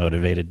reason, I'm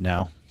motivated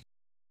now.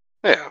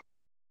 Yeah.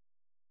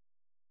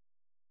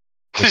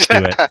 Let's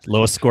do it.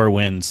 Lowest score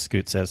wins,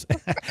 Scoot says.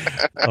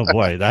 Oh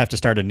boy, I have to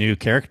start a new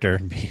character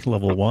and be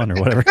level 1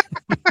 or whatever.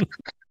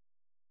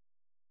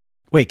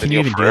 Wait, can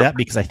you even do that?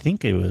 Because I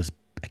think it was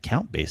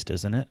account based,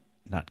 isn't it?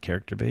 Not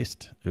character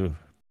based. Ooh.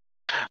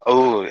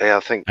 Oh, yeah, I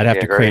think I'd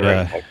have to create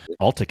a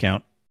alt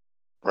account.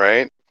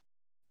 Right?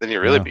 Then you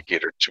really be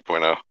Gator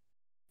 2.0.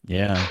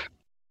 Yeah.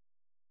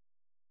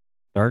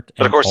 Start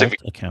but of course, alt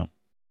account.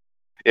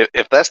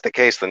 If that's the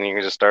case, then you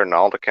can just start an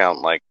alt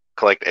account, like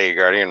collect a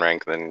Guardian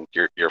rank, then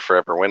you're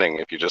forever winning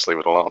if you just leave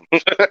it alone.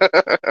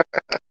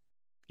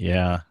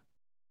 Yeah.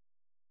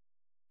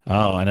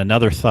 Oh, and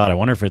another thought. I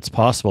wonder if it's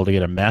possible to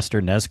get a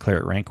Master Nezclair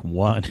at rank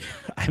 1.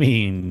 I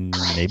mean,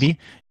 maybe.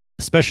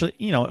 Especially,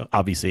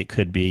 obviously it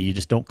could be. You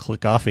just don't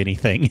click off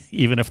anything,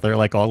 even if they're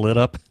like all lit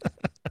up.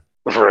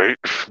 Right.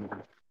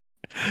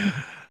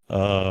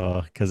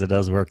 Because it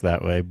does work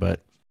that way, but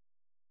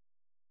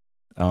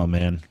Oh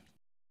man,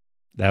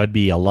 that would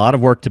be a lot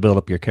of work to build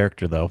up your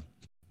character though,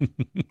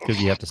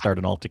 because you have to start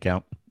an alt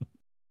account.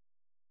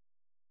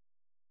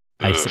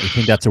 I think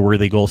Ugh. that's a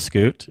worthy goal,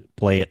 Scoot.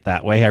 Play it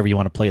that way, however you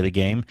want to play the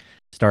game.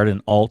 Start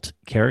an alt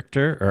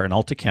character or an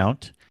alt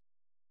account.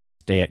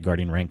 Stay at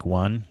Guardian rank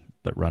 1,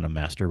 but run a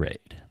master raid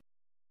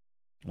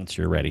once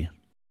you're ready.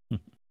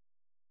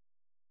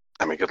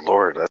 I mean, good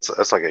lord,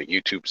 that's like a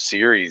YouTube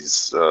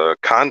series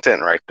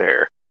content right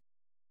there.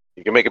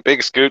 You can make a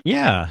big Scoot.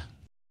 Yeah,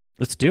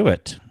 let's do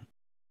it.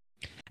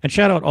 And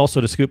shout out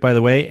also to Scoot, by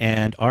the way,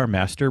 and our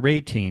master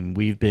raid team.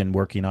 We've been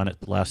working on it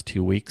the last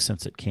 2 weeks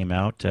since it came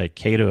out.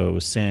 Kato,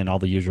 Sin, all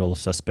the usual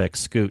suspects.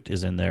 Scoot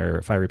is in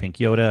there, Fiery Pink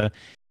Yoda,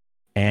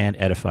 and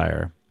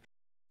Edifier.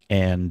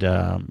 And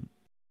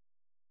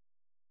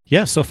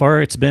yeah, so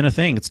far it's been a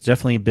thing. It's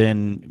definitely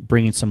been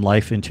bringing some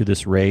life into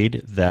this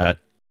raid that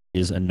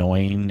is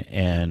annoying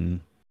and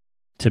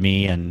to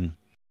me, and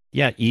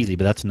yeah, easy,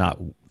 but that's not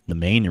the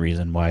main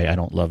reason why I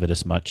don't love it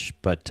as much.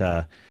 But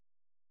the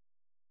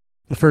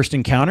first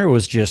encounter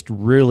was just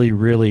really,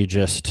 really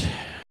just,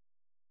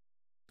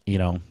 you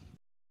know,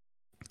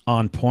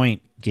 on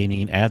point,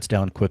 gaining ads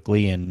down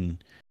quickly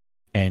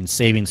and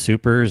saving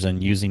supers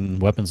and using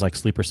weapons like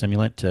Sleeper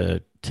Simulant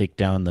to take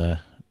down the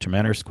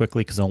Tormentors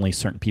quickly because only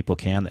certain people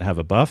can that have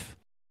a buff.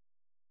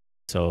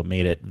 So it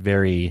made it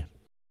very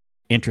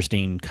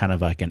interesting, kind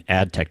of like an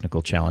ad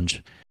technical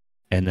challenge.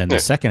 And then the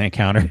second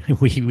encounter,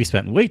 we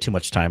spent way too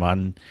much time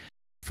on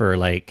for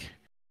like,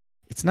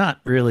 it's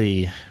not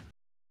really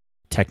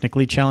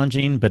technically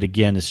challenging, but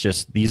again, it's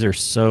just these are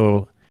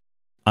so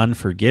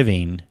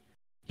unforgiving.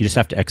 You just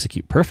have to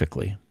execute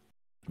perfectly.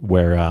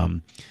 Where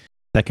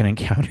second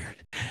encounter,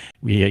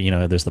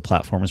 there's the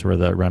platforms where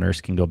the runners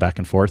can go back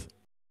and forth.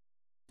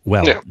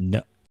 Well,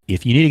 no,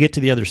 if you need to get to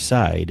the other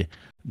side,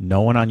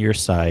 no one on your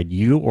side,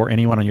 you or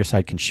anyone on your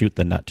side can shoot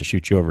the nut to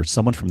shoot you over.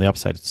 Someone from the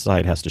upside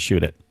side has to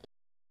shoot it.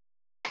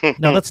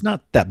 No, that's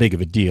not that big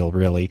of a deal,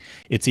 really.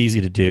 It's easy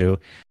to do.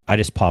 I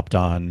just popped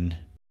on,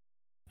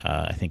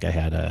 I think I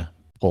had a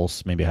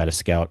pulse, maybe I had a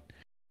scout.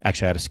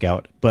 Actually, I had a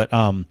scout. But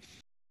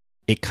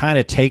it kind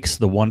of takes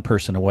the one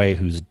person away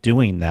who's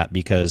doing that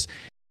because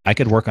I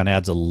could work on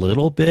ads a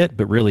little bit,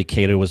 but really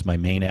Kato was my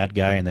main ad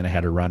guy, and then I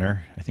had a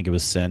runner. I think it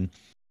was Sin.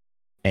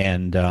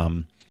 And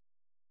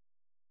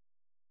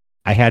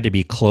I had to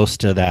be close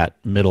to that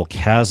middle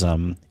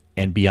chasm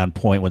and be on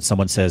point when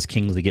someone says,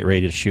 Kingsley, get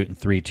ready to shoot in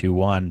 3, 2,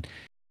 1.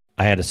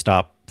 I had to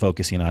stop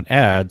focusing on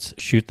ads,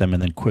 shoot them,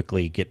 and then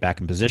quickly get back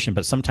in position.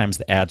 But sometimes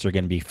the ads are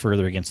going to be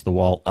further against the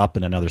wall up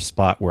in another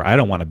spot where I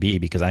don't want to be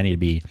because I need to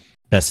be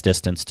best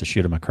distance to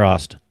shoot them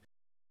across.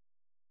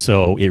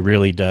 So it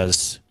really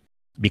does,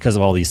 because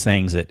of all these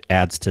things, it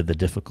adds to the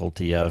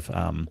difficulty of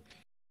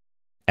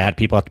ad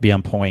people have to be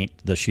on point.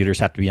 The shooters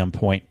have to be on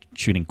point,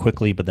 shooting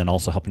quickly, but then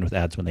also helping with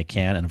ads when they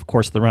can. And of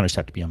course, the runners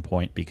have to be on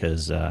point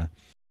because,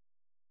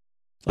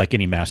 like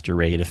any master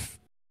raid, if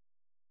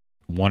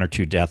 1 or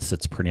 2 deaths,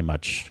 it's pretty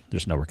much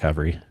there's no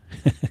recovery.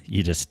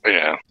 You just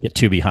get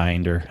 2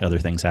 behind or other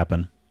things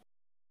happen.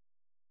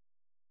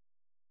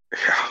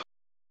 Yeah.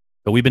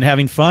 But we've been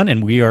having fun,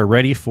 and we are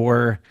ready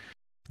for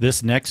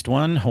this next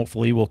one.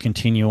 Hopefully, we'll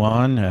continue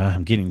on.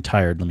 I'm getting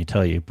tired, let me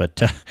tell you,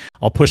 but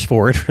I'll push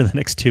forward for the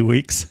next 2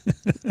 weeks.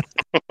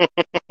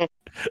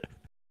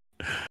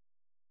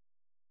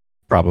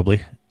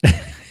 Probably.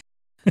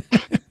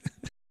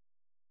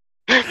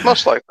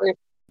 Most likely.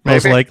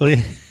 Most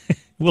likely.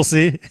 We'll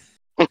see.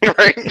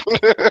 Right?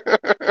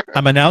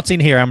 I'm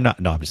announcing here. I'm not.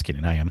 No, I'm just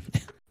kidding. I am.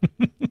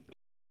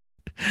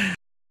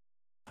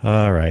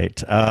 All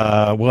right.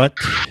 What?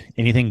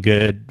 Anything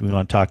good we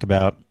want to talk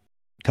about?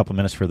 A couple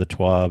minutes for the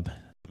TWAB.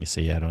 Let me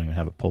see. I don't even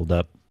have it pulled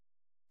up.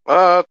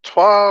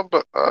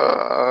 TWAB.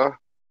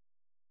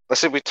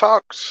 Let's see. We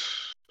talked.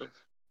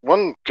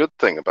 One good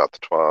thing about the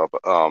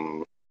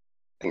TWAB,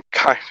 and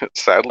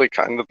sadly,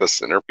 kind of the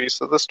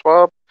centerpiece of this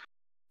TWAB,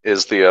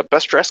 is the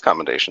best dress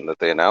commendation that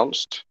they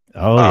announced.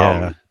 Oh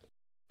yeah.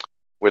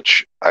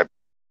 Which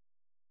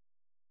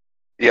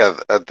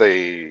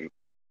they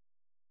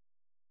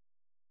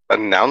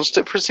announced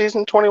it for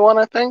season 21,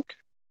 I think.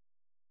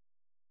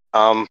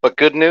 But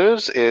good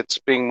news, it's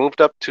being moved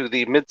up to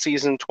the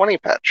mid-season 20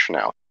 patch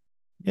now.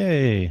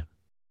 Yay.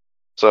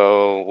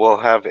 So we'll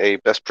have a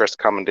best dress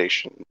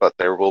commendation, but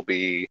there will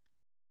be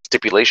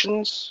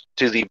stipulations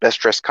to the best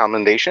dress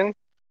commendation.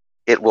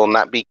 It will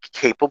not be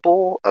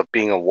capable of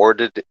being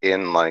awarded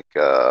in like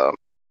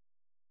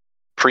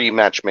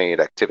pre-match made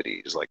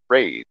activities like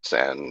raids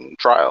and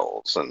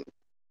trials, and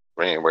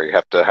where you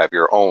have to have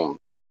your own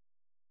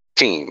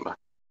team.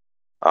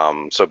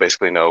 So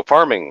basically no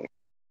farming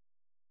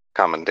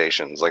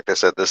commendations. Like they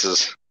said,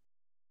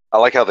 I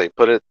like how they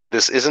put it,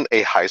 this isn't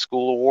a high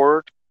school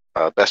award.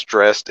 Best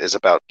dressed is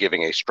about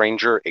giving a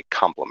stranger a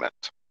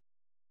compliment.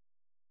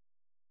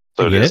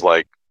 So it is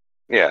like,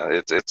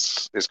 yeah,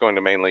 it's going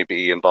to mainly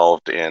be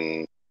involved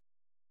in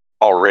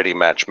already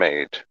match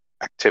made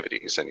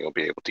activities, and you'll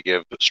be able to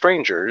give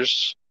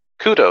strangers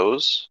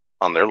kudos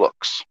on their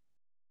looks.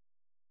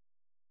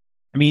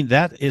 I mean,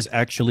 that is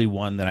actually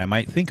one that I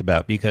might think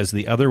about, because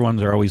the other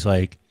ones are always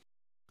like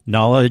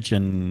knowledge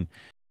and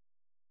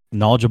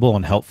knowledgeable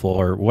and helpful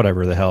or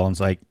whatever the hell. And it's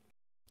like,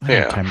 I don't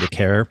have Yeah. time to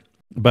care.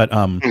 But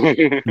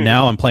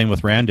now I'm playing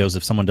with randos.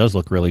 If someone does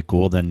look really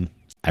cool, then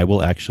I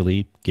will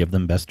actually give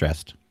them best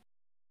dressed.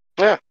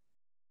 Yeah.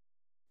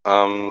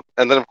 And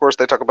then of course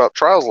they talk about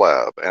Trials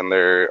Lab, and they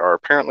are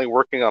apparently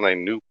working on a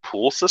new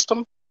pool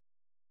system.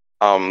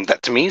 That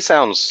to me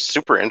sounds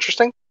super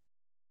interesting.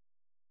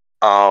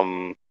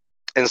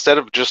 Instead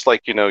of just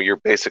like, your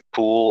basic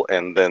pool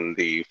and then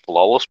the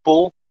flawless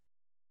pool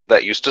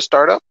that used to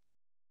start up,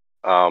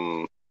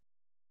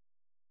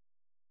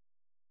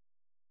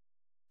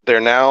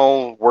 they're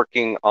now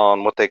working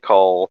on what they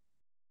call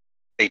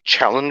a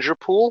challenger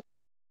pool,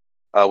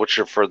 which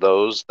are for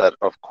those that,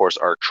 of course,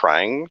 are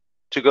trying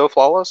to go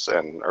flawless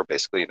and are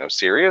basically,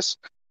 serious,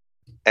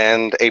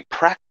 and a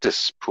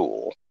practice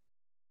pool.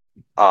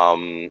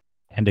 And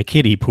a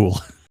kiddie pool.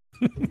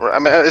 I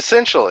mean,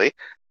 essentially.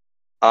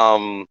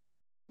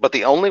 But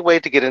the only way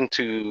to get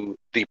into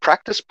the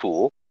practice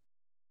pool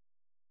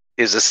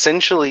is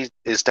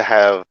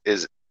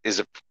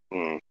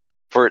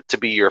for it to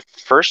be your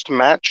first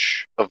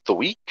match of the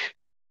week,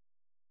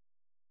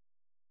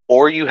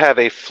 or you have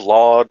a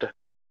flawed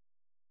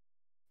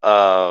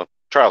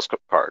trials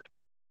card.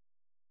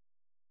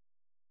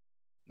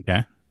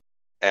 Okay.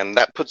 And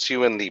that puts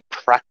you in the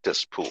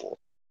practice pool,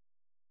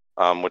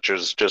 which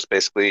is just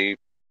basically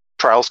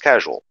trials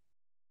casual.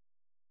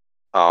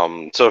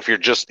 So if you're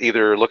just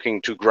either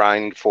looking to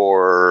grind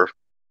for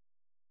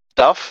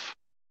stuff,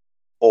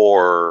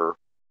 or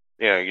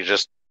basically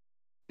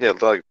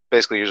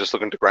you're just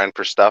looking to grind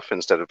for stuff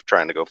instead of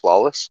trying to go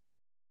flawless,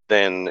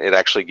 then it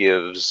actually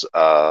gives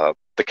the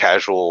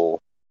casual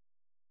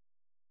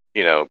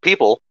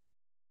people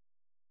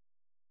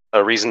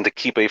a reason to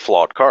keep a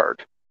flawed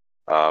card.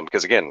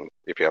 Because again,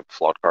 if you have a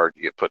flawed card,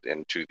 you get put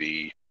into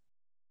the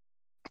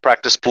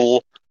practice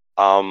pool.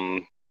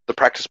 The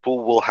practice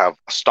pool will have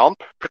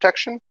stomp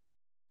protection,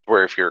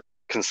 where if you're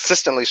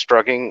consistently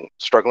struggling,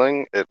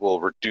 it will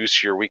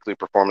reduce your weekly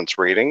performance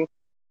rating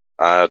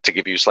to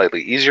give you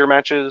slightly easier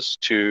matches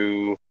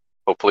to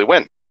hopefully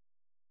win.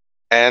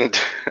 And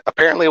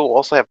apparently it will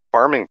also have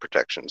farming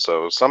protection.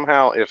 So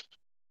somehow if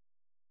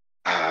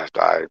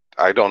I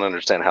don't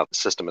understand how the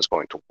system is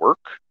going to work.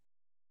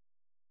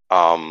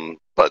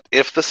 But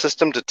if the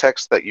system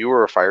detects that you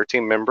or a fire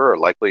team member are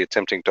likely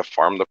attempting to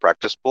farm the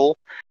practice pool,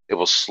 it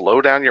will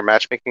slow down your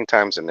matchmaking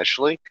times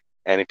initially,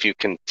 and if you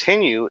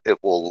continue,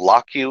 it will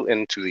lock you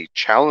into the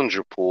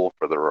challenger pool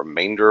for the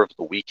remainder of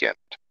the weekend.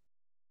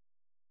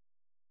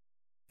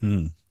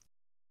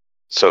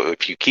 So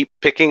if you keep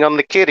picking on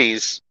the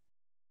kiddies,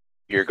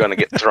 you're going to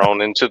get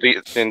thrown into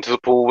the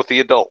pool with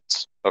the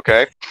adults.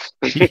 Okay?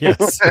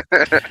 Yes.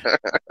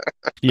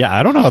 Yeah,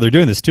 I don't know how they're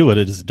doing this too, but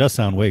it does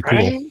sound way cool.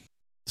 Right?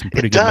 Some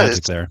pretty good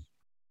magic there.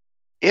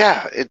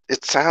 Yeah,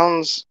 it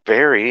sounds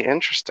very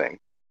interesting.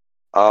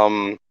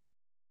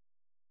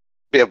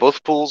 Yeah,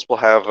 both pools will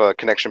have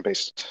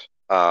connection-based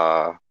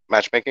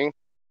matchmaking.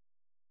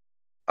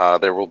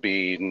 There will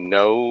be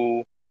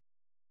no...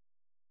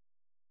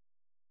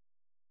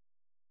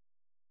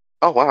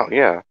 Oh, wow,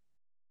 yeah.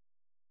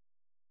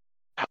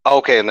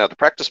 Okay, now the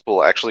practice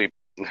pool actually,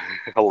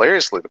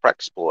 hilariously, the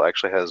practice pool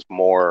actually has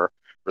more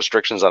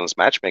restrictions on its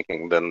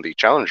matchmaking than the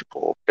challenger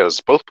pool, because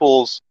both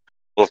pools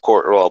will, of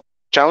course,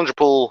 challenger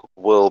pool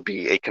will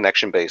be a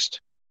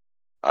connection-based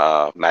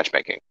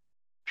matchmaking,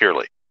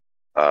 purely.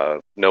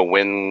 No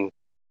win,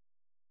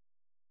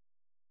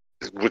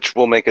 which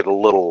will make it a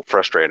little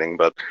frustrating,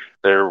 but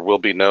there will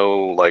be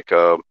no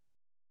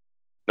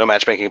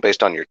matchmaking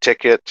based on your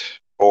ticket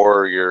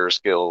or your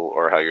skill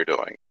or how you're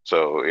doing.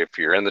 So if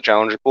you're in the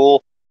challenger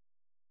pool,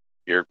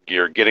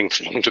 you're getting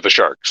thrown to the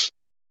sharks.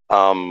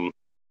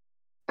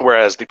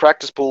 Whereas the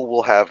practice pool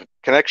will have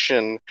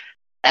connection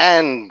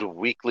and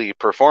weekly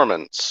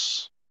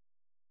performance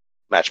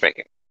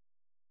matchmaking.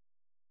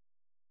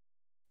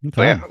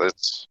 Okay.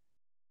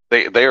 So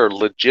yeah, they are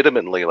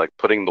legitimately like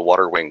putting the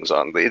water wings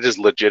on. It is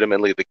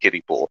legitimately the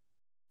kiddie pool.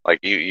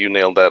 Like you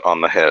nailed that on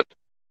the head.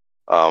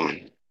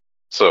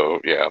 So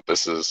yeah,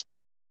 this is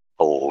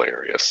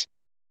hilarious.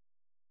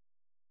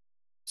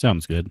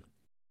 Sounds good.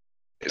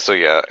 So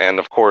yeah, and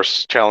of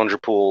course, challenger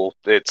pool.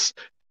 It's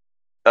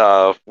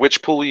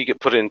which pool you get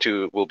put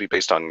into will be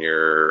based on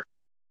your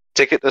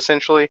ticket,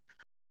 essentially.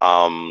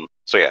 So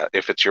yeah,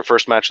 if it's your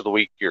first match of the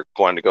week, you're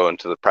going to go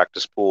into the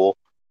practice pool.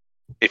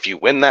 If you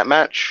win that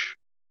match,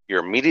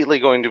 you're immediately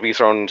going to be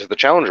thrown into the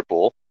challenger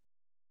pool,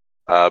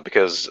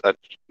 because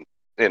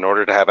in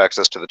order to have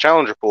access to the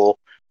challenger pool,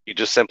 you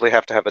just simply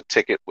have to have a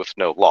ticket with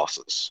no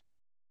losses,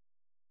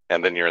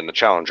 and then you're in the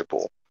challenger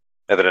pool.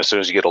 And then as soon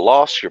as you get a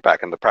loss, you're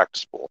back in the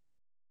practice pool.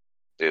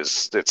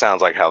 It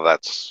sounds like how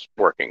that's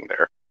working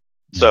there.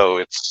 So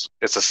it's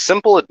a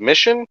simple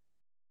admission.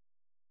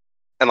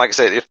 And like I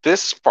said, if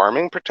this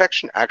farming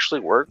protection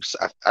actually works,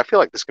 I feel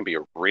like this can be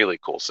a really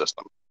cool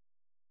system.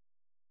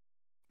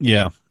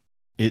 Yeah.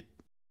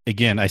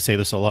 Again, I say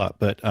this a lot,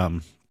 but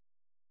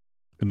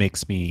it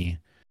makes me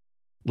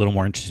a little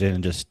more interested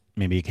in just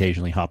maybe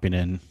occasionally hopping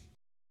in,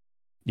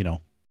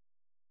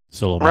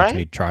 Solo right?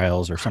 Monte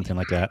Trials or something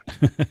like that.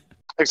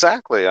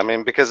 Exactly. I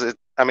mean, because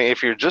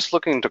if you're just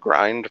looking to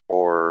grind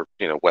for,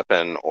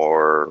 weapon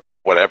or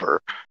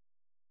whatever,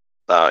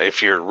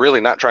 if you're really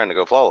not trying to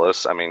go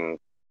flawless, I mean,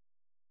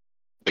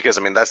 because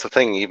that's the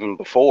thing. Even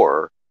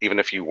before, even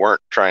if you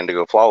weren't trying to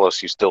go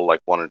flawless, you still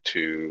like wanted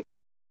to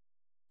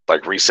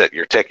like reset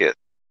your ticket,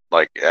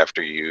 like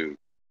after your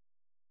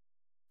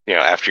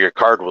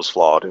card was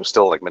flawed, it was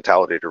still like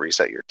mentality to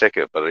reset your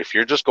ticket. But if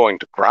you're just going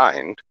to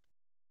grind,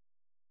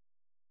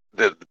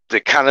 the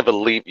kind of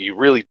elite, you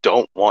really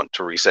don't want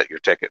to reset your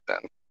ticket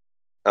then,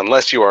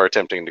 unless you are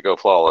attempting to go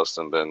flawless,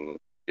 and then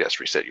yes,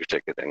 reset your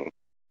ticket and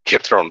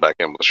get thrown back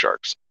in with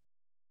sharks.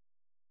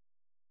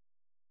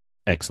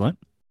 Excellent.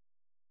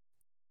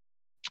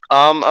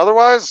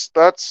 Otherwise,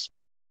 those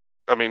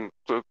 2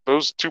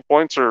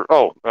 points are.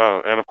 Oh,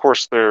 and of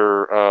course,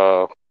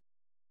 they're.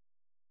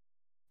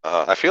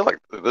 I feel like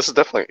this is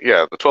definitely,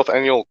 yeah, the 12th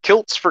annual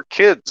Kilts for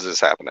Kids is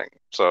happening.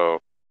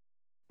 So,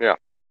 yeah.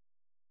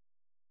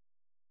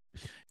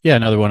 Yeah,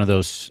 another one of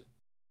those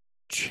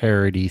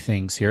charity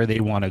things here. They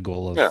want a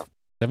goal of Yeah.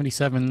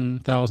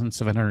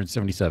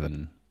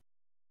 77,777.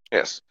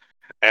 Yes.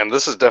 And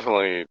this is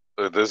definitely,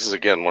 this is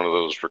again one of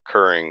those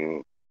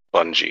recurring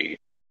Bungie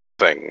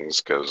things,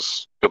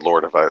 because good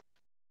Lord, how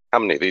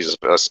many of these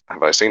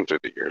have I seen through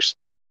the years?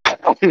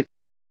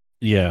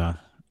 Yeah.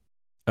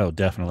 Oh,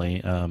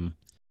 definitely. And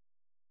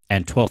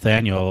 12th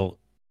annual,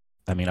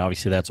 I mean,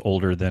 obviously that's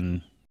older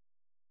than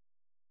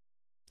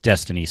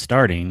Destiny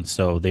starting,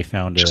 so they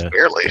found Just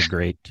barely. a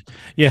great,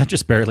 yeah,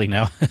 just barely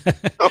now.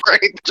 All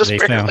right, just they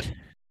barely.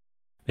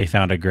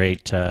 found a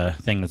great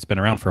thing that's been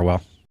around for a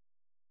while.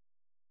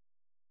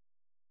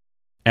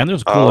 And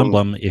there's a cool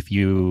emblem if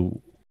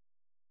you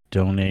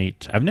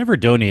donate. I've never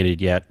donated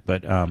yet,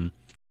 but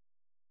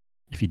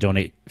if you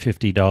donate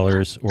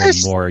 $50 or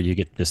more, you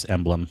get this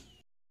emblem.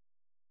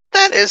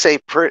 That is a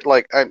pretty,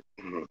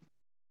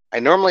 I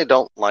normally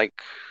don't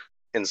like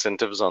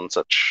incentives on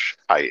such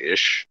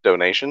high-ish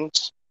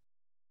donations.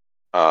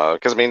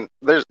 Because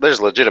there's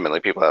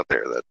legitimately people out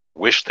there that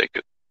wish they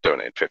could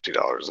donate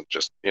 $50 and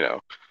just,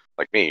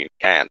 like me,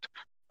 can't.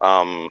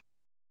 But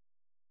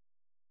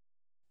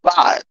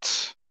I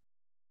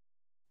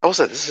will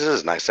say this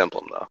is a nice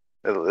emblem though.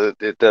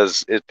 It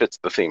fits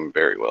the theme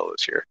very well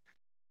this year.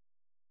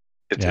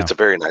 It's a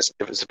very nice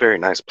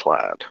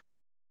plaid.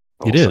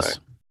 It is.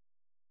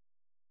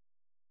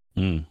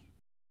 Mm.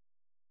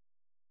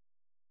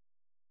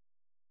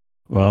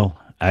 Well,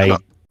 I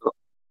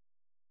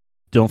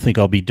don't think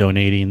I'll be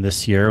donating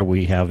this year.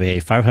 We have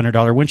a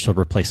 $500 windshield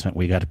replacement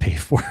we got to pay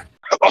for.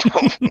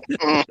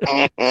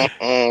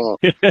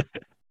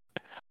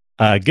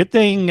 Good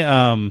thing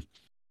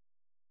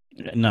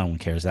no one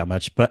cares that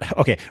much. But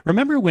okay,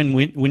 remember when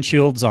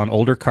windshields on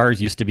older cars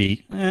used to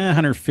be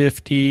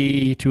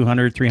 150,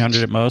 200,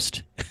 300 at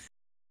most?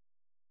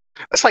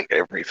 That's like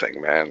everything,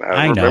 man.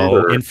 I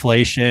know,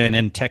 inflation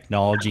and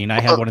technology, and I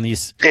had one of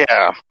these.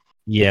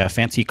 Yeah,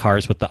 fancy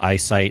cars with the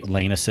eyesight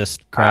lane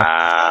assist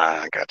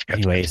crap. Gotcha.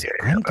 Anyways,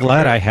 I'm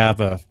glad I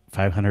have a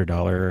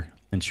 $500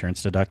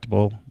 insurance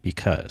deductible,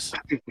 because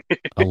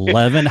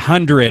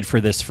 $1,100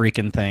 for this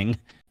freaking thing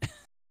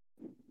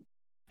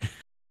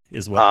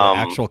is what the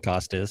actual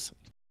cost is.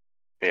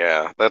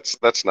 Yeah, that's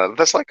not.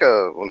 That's like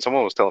when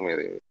someone was telling me,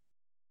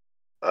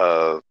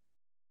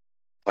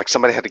 like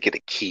somebody had to get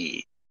a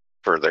key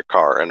for their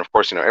car, and of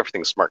course,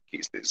 everything's smart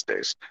keys these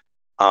days.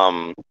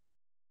 It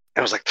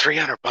was like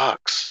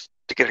 $300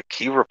 to get a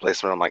key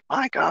replacement. I'm like,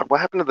 my God,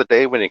 what happened to the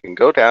day when you can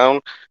go down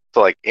to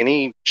like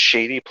any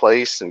shady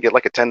place and get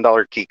like a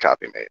 $10 key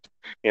copy made?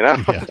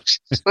 Yeah.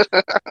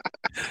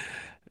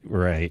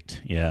 Right.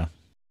 Yeah.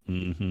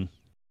 Mm-hmm.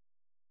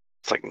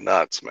 It's like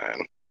nuts,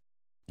 man.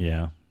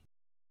 Yeah.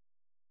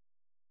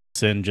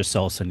 Just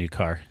sell us a new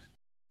car.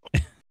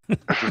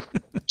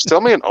 Sell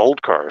me an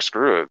old car.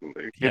 Screw it.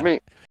 Give me.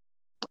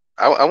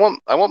 I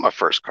want my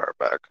first car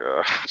back.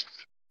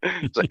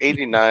 It's an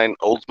 '89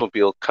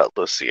 Oldsmobile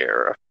Cutlass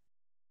Sierra.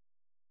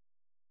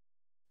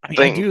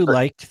 I do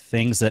like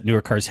things that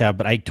newer cars have,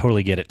 but I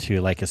totally get it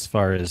too. Like as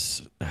far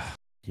as,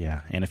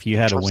 yeah. And if you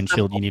had a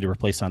windshield you need to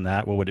replace on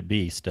that, what would it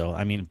be still?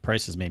 I mean,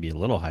 prices may be a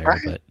little higher,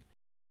 right? But.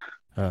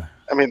 That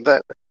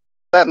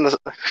and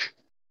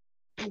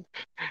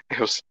it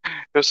was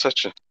it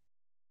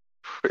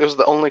was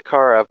the only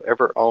car I've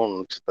ever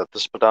owned that the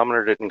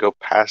speedometer didn't go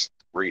past,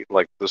 the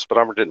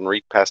speedometer didn't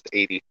read past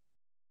 80.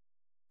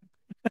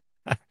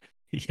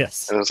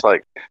 Yes. And it's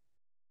like,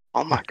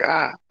 oh my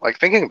God. Like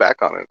thinking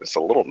back on it, it's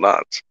a little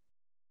nuts.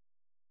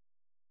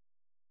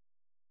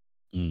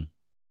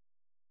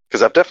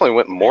 Because I've definitely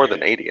went more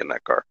than 80 in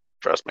that car.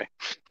 Trust me.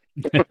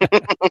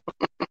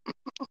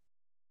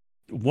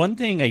 One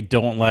thing I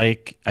don't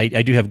like, I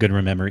do have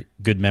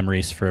good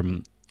memories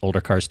from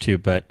older cars too,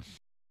 but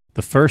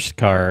the first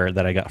car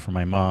that I got from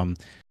my mom,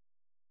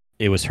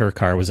 it was her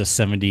car, was a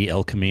 70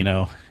 El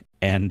Camino.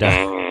 And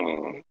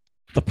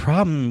the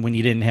problem when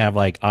you didn't have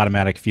like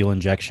automatic fuel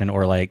injection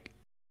or like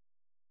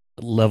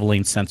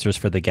leveling sensors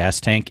for the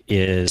gas tank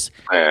is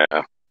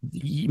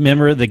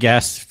Remember the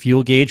gas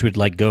fuel gauge would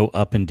like go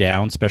up and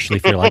down, especially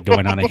if you're like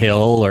going on a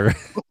hill or.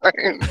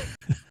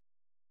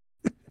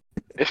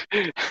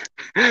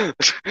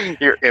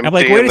 You're empty, I'm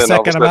like, wait and a then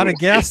all of a second, I'm out sudden of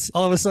gas.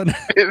 All of a sudden,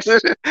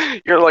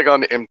 you're like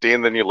on empty,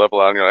 and then you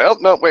level out, and you're like, oh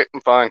no, wait,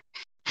 I'm fine.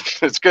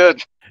 It's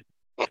good.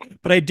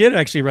 but I did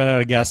actually run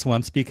out of gas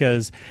once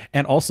because,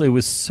 and also it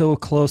was so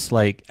close.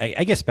 Like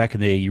I guess back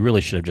in the day, you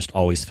really should have just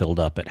always filled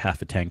up at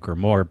half a tank or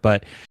more.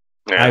 But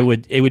Yeah.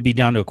 it would be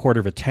down to a quarter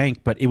of a tank.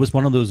 But it was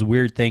one of those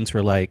weird things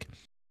where like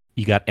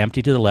you got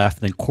empty to the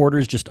left, then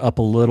quarters just up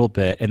a little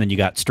bit, and then you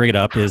got straight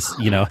up is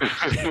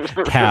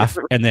half,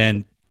 and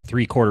then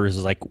three quarters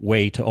is like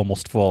way to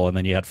almost full, and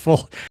then you had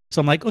full. So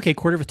I'm like, okay,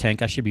 quarter of a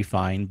tank, I should be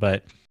fine.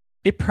 But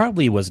it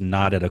probably was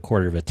not at a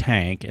quarter of a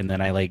tank, and then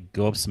I like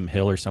go up some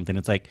hill or something.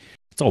 It's like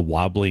it's all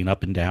wobbling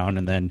up and down,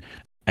 and then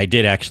I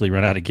did actually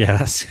run out of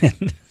gas,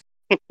 and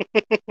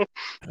it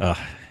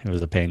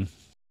was a pain.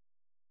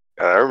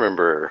 I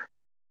remember.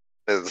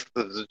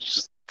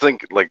 Just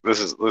think like this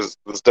is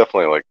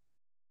definitely like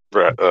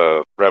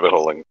rabbit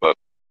holing, but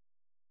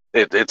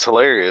it's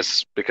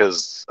hilarious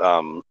because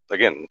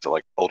again, to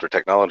like older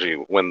technology,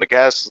 when they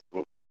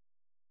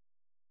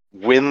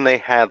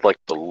had like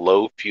the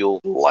low fuel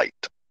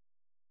light,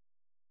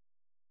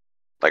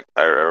 like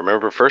I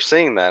remember first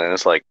seeing that, and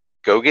it's like,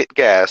 go get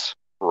gas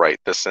right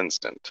this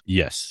instant.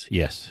 Yes,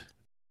 yes.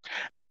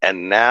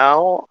 And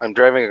now I'm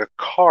driving a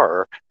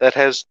car that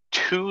has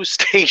 2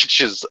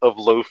 stages of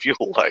low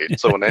fuel light.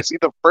 So when I see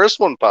the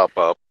first one pop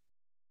up,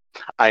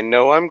 I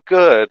know I'm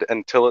good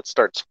until it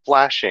starts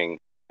flashing,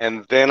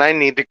 and then I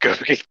need to go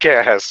get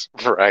gas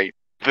right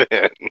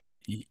then.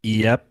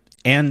 Yep.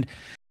 And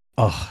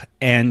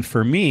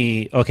for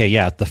me, okay,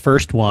 yeah, the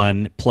first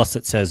one plus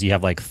it says you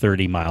have like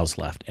 30 miles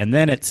left. And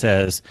then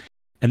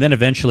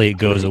eventually it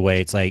goes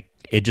away. It's like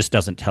it just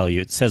doesn't tell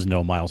you. It says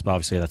no miles, but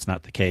obviously that's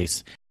not the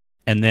case.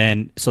 And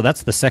then so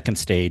that's the second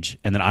stage.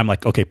 And then I'm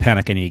like, okay,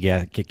 panic, I need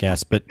to get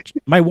gas. But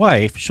my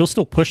wife, she'll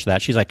still push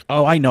that. She's like,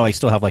 oh, I know I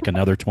still have like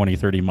another 20,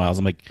 30 miles.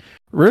 I'm like,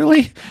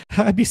 really?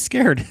 I'd be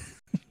scared.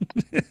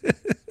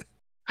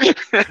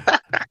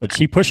 But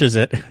she pushes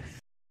it.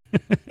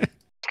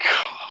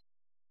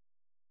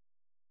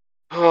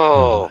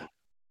 Oh,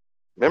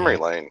 memory Yeah.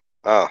 lane.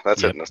 Oh,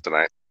 that's Yep. hitting us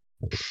tonight.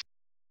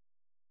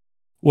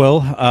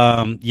 Well,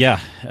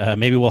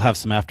 maybe we'll have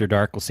some after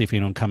dark. We'll see if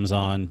anyone comes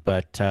on.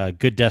 But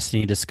good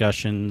Destiny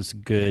discussions,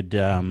 good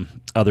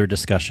other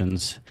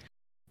discussions,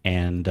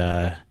 and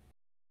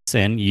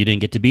Sin, you didn't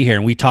get to be here,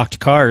 and we talked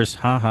cars.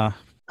 Haha.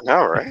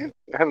 All right.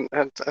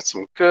 Had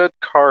some good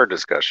car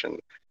discussion,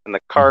 and the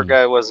car Mhm.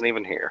 guy wasn't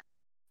even here.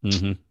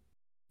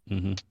 Mm-hmm.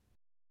 Mm-hmm.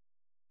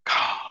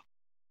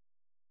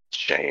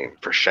 Shame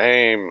for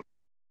shame.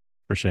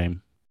 For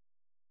shame.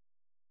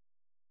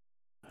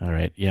 All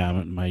right. Yeah,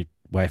 my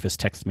wife has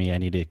texted me. I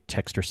need to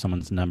text her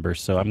someone's number,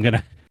 so I'm going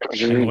to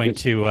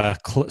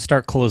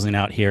start closing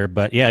out here.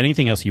 But yeah,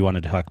 anything else you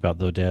wanted to talk about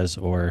though, Des?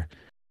 Or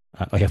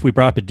if we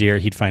brought up a deer,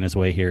 he'd find his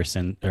way here.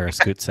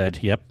 Scoot said,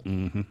 "Yep."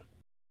 Mm-hmm.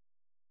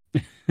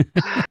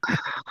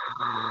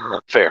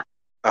 Fair.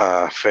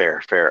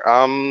 Fair.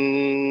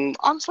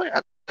 Honestly,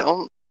 I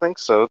don't think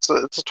so. It's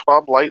a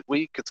 12 light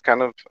week. It's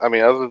kind of, I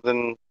mean, other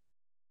than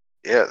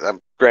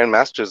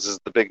Grandmasters is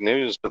the big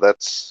news, but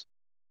that's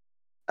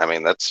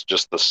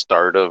just the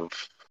start of,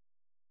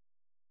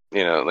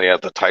 they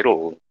have the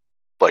title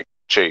like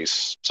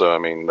chase. So I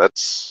mean,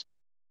 that's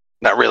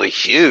not really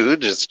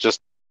huge. It's just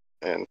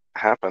it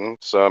happened.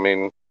 So I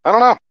mean, I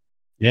don't know.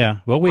 Yeah.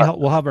 Well,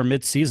 we'll have our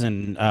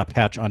mid-season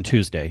patch on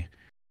Tuesday,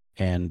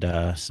 and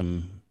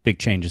some big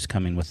changes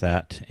coming with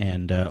that.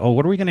 And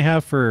what are we going to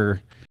have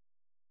for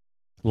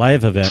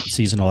live event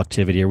seasonal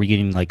activity? Are we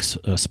getting like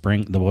a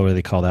spring? What do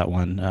they call that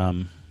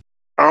one?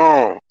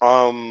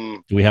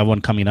 Do we have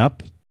one coming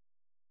up?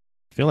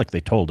 I feel like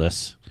they told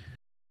us.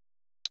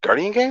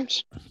 Guardian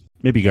Games?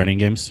 Maybe Guardian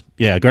Games.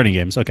 Yeah, Guardian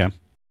Games. Okay.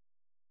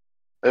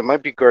 It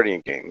might be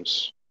Guardian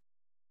Games.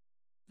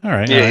 All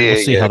right. We'll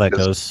see how that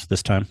goes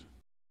this time.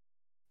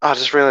 I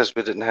just realized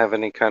we didn't have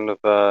any kind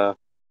of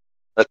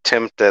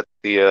attempt at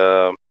the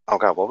oh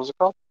god, what was it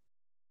called?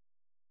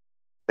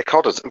 They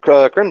called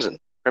it Crimson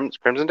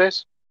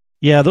Days.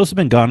 Yeah, those have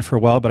been gone for a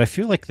while, but I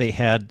feel like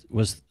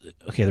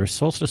their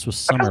Solstice was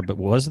summer, but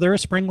was there a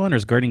spring one, or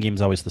is Guardian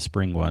Games always the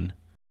spring one?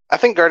 I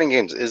think Guardian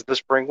Games is the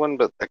spring one,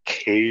 but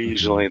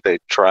occasionally they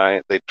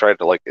try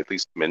to like at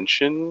least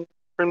mention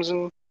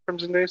Crimson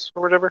Days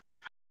or whatever.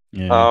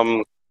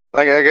 Yeah.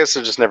 I guess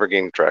it just never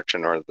gained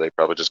traction, or they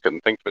probably just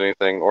couldn't think of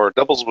anything, or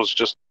doubles was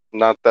just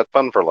not that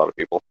fun for a lot of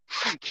people.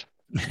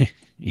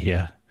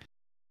 Yeah.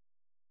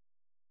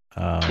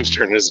 Whose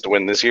turn is it to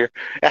win this year?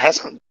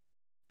 Hasn't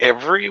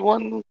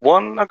everyone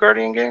won a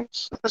Guardian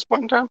Games at this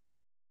point in time?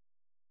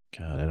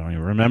 God, I don't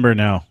even remember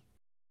now.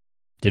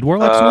 Did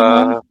Warlocks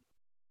win one?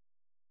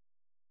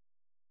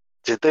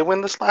 Did they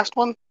win this last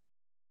one?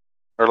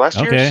 Or last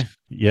year's? Okay.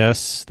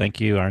 Yes. Thank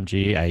you,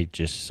 RNG.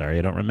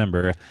 I don't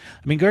remember.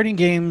 I mean, Guardian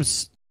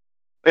Games.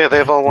 Yeah, they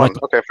have all won.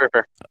 Okay,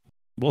 fair.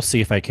 We'll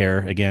see if I care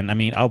again. I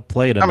mean, I'll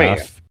play it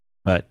enough.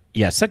 But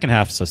yeah, second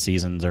halves of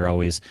seasons are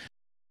always.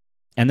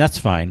 And that's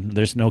fine.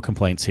 There's no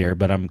complaints here,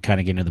 but I'm kind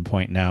of getting to the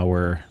point now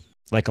where,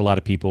 like a lot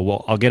of people,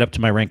 well, I'll get up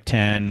to my rank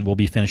 10. We'll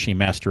be finishing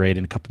Master 8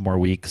 in a couple more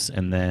weeks.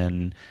 And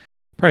then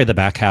probably the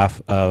back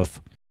half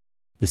of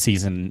the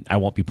season, I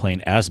won't be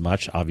playing as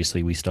much.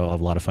 Obviously, we still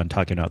have a lot of fun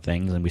talking about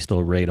things and we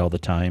still raid all the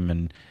time.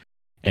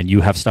 And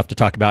you have stuff to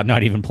talk about,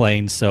 not even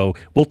playing. So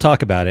we'll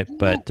talk about it.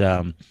 But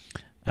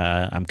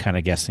I'm kind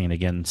of guessing,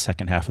 again,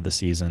 second half of the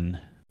season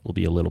will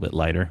be a little bit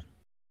lighter.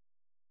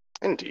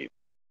 Indeed.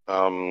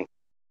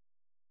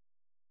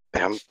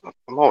 Yeah,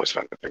 I'm always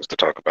finding things to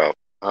talk about.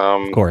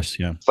 Of course,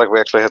 yeah. It's like we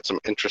actually had some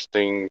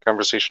interesting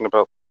conversation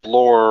about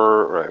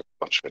lore, or a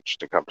bunch of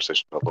interesting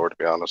conversation about lore, to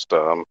be honest.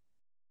 A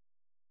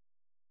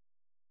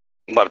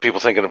lot of people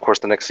thinking, of course,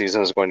 the next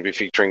season is going to be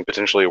featuring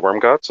potentially a worm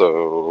god,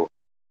 so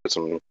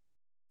some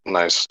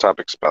nice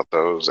topics about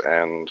those.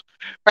 And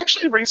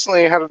actually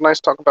recently had a nice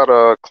talk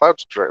about Cloud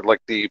Strider, like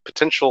the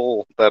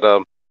potential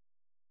that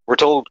we're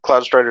told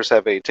Cloud Striders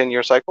have a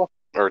 10-year cycle,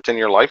 or a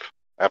 10-year life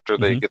after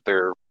they get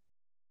their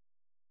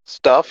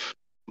stuff,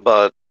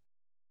 but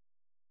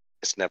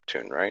it's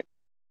Neptune, right?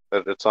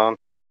 That it's on?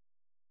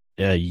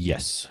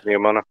 Yes.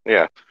 Neomona?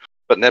 Yeah.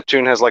 But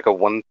Neptune has like a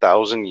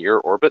 1,000 year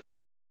orbit,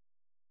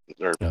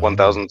 or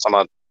 1,000 some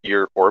odd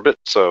year orbit.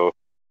 So,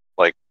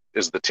 like,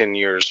 is the 10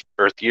 years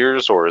Earth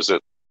years, or is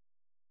it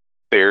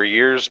their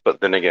years?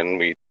 But then again,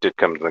 we did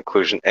come to the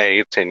conclusion,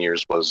 A, 10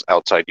 years was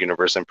outside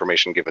universe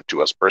information given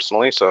to us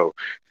personally, so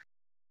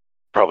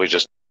probably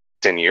just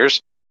 10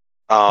 years.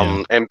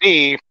 And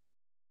B,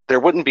 there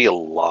wouldn't be a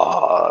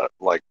lot,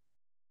 like,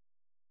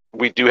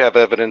 we do have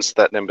evidence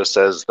that Nimbus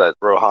says that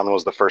Rohan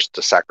was the first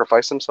to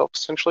sacrifice himself,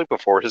 essentially,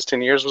 before his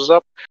 10 years was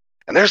up.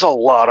 And there's a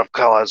lot of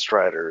Cloud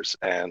Striders,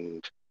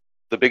 and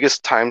the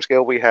biggest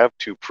timescale we have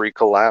to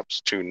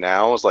pre-collapse to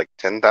now is like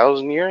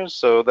 10,000 years,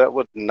 so that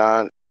would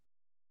not...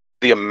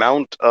 The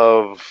amount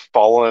of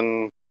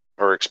fallen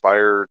or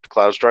expired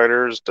Cloud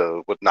Striders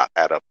would not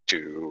add up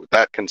to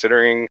that,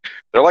 considering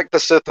they're like the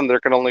Sith and there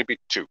can only be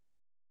two.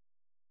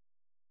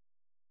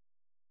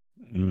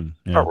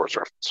 Star Wars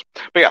reference.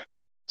 But yeah.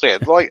 So yeah,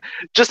 like,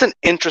 just an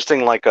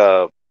interesting, like,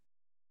 I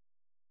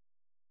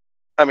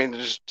mean,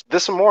 there's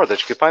this and more that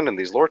you could find in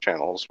these lore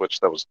channels, which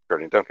that was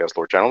Guardian Downcast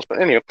lore channels.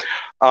 But anyway,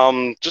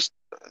 just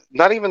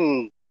not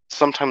even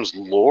sometimes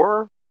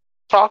lore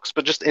talks,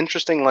 but just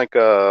interesting, like,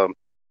 I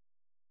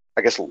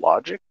guess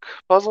logic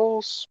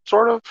puzzles,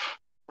 sort of,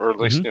 or at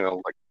least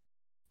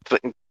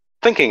like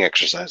thinking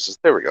exercises.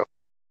 There we go.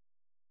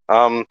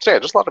 So yeah,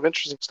 just a lot of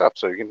interesting stuff.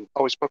 So you can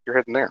always poke your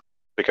head in there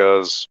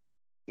because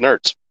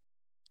nerds.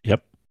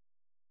 Yep.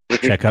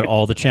 Check out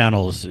all the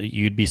channels.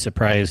 You'd be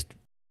surprised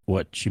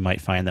what you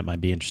might find that might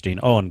be interesting.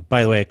 Oh, and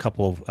by the way, a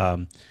couple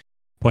of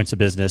points of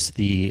business.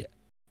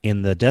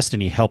 In the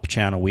Destiny Help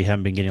channel, we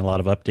haven't been getting a lot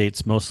of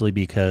updates, mostly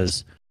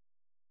because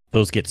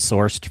those get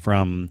sourced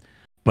from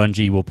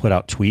Bungie. Will put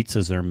out tweets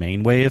as their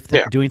main way of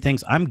doing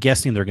things. I'm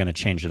guessing they're going to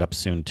change it up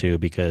soon too,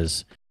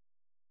 because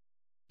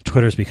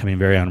Twitter's becoming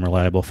very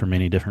unreliable for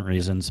many different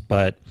reasons.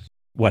 But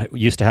what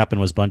used to happen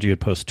was Bungie would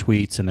post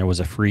tweets and there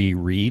was a free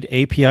read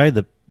API.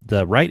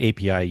 The write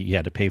API you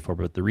had to pay for,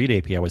 but the read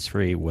API was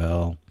free.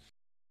 Well,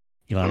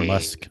 Elon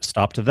Musk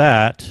stopped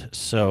that,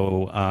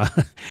 so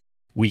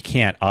we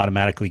can't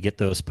automatically get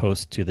those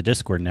posts to the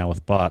Discord now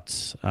with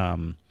bots.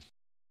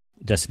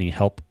 Destiny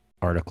Help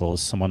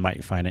articles, someone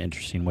might find an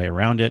interesting way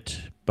around it,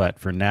 but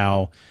for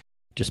now,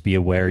 just be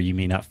aware you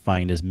may not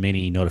find as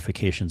many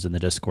notifications in the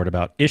Discord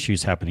about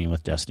issues happening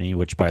with Destiny,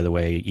 which, by the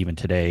way, even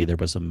today, there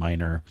was a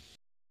minor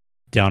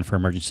down for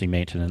emergency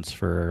maintenance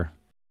for,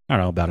 I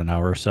don't know, about an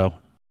hour or so.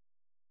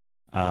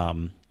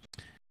 And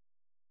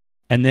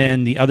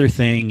then the other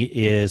thing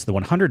is the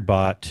 100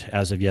 bot,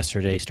 as of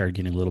yesterday, started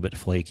getting a little bit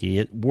flaky.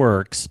 It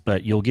works,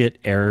 but you'll get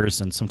errors,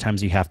 and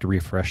sometimes you have to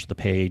refresh the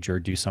page or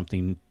do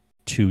something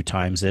 2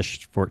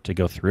 times-ish for it to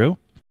go through.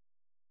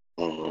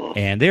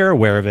 And they're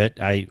aware of it.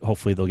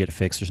 Hopefully they'll get it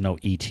fixed. There's no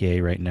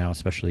ETA right now,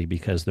 especially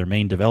because their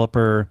main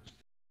developer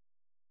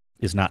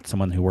is not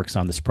someone who works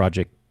on this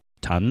project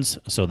tons,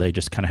 so they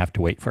just kind of have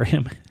to wait for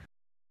him.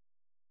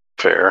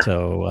 Fair.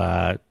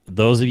 So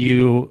those of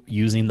you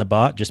using the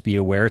bot, just be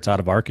aware it's out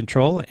of our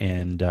control.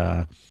 And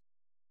I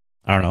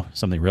don't know,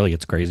 something really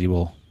gets crazy,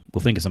 we'll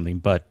think of something.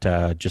 But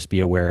just be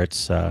aware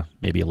it's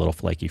maybe a little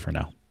flaky for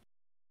now.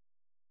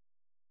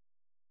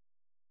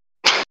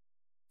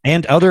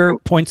 And other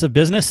points of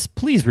business,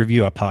 please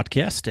review our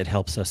podcast. It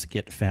helps us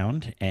get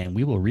found, and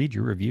we will read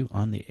your review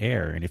on the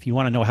air. And if you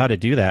want to know how to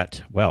do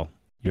that, well,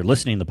 you're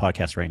listening to the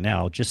podcast right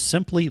now. Just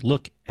simply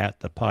look at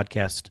the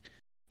podcast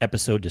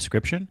episode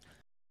description.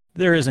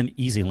 There is an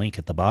easy link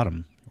at the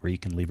bottom where you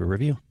can leave a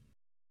review.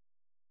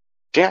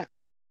 Yeah.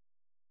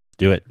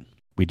 Do it.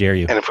 We dare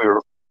you. And if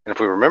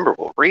we remember,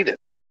 we'll read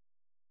it.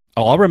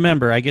 Oh, I'll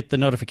remember. I get the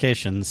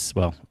notifications.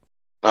 Well,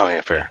 oh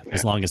yeah, fair. Yeah,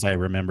 as long as I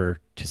remember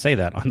to say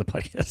that on the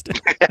podcast.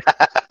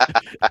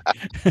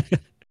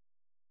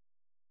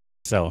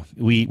 So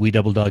we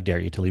double dog dare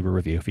you to leave a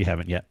review if you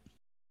haven't yet.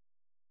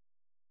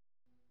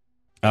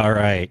 All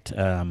right.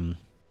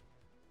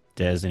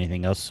 Des,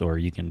 anything else, or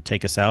you can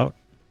take us out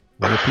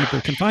where people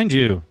can find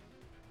you?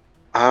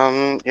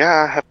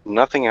 Yeah, I have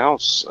nothing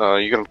else.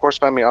 You can, of course,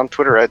 find me on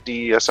Twitter at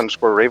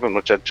DES_Raven,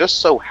 which I just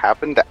so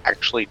happened to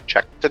actually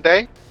check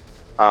today.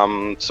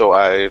 So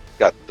I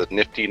got the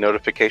nifty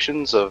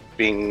notifications of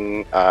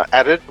being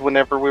added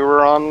whenever we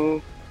were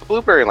on the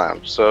Blueberry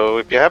Lounge. So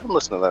if you haven't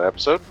listened to that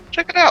episode,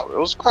 check it out. It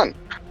was fun.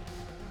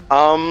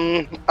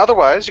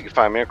 Otherwise, you can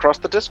find me across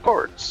the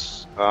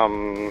Discords.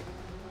 A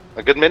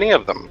good many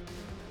of them.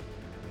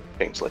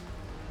 Kingsley.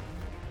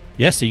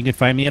 Yes, so you can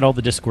find me at all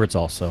the Discords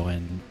also,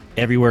 and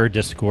everywhere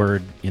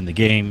Discord in the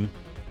game,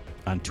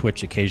 on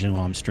Twitch occasionally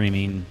while I'm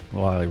streaming,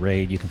 while I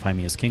raid, you can find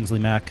me as Kingsley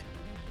Mac.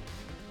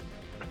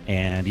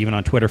 And even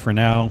on Twitter for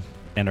now,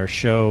 and our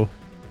show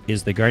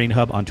is The Guardian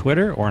Hub on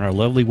Twitter or on our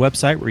lovely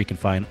website where you can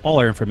find all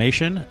our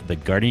information,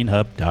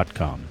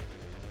 theguardianhub.com.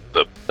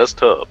 The best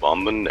hub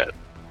on the net.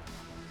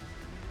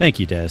 Thank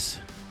you, Des.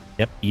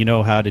 Yep, you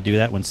know how to do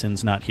that when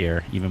Sin's not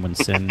here, even when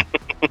Sin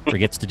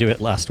forgets to do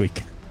it last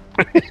week.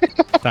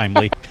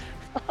 Timely.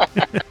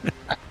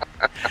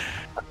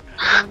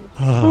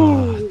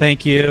 Oh,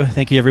 thank you.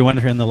 Thank you, everyone,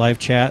 for in the live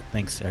chat.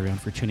 Thanks, everyone,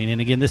 for tuning in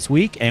again this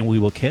week. And we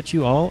will catch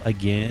you all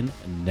again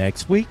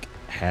next week.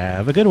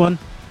 Have a good one.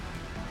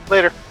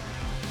 Later.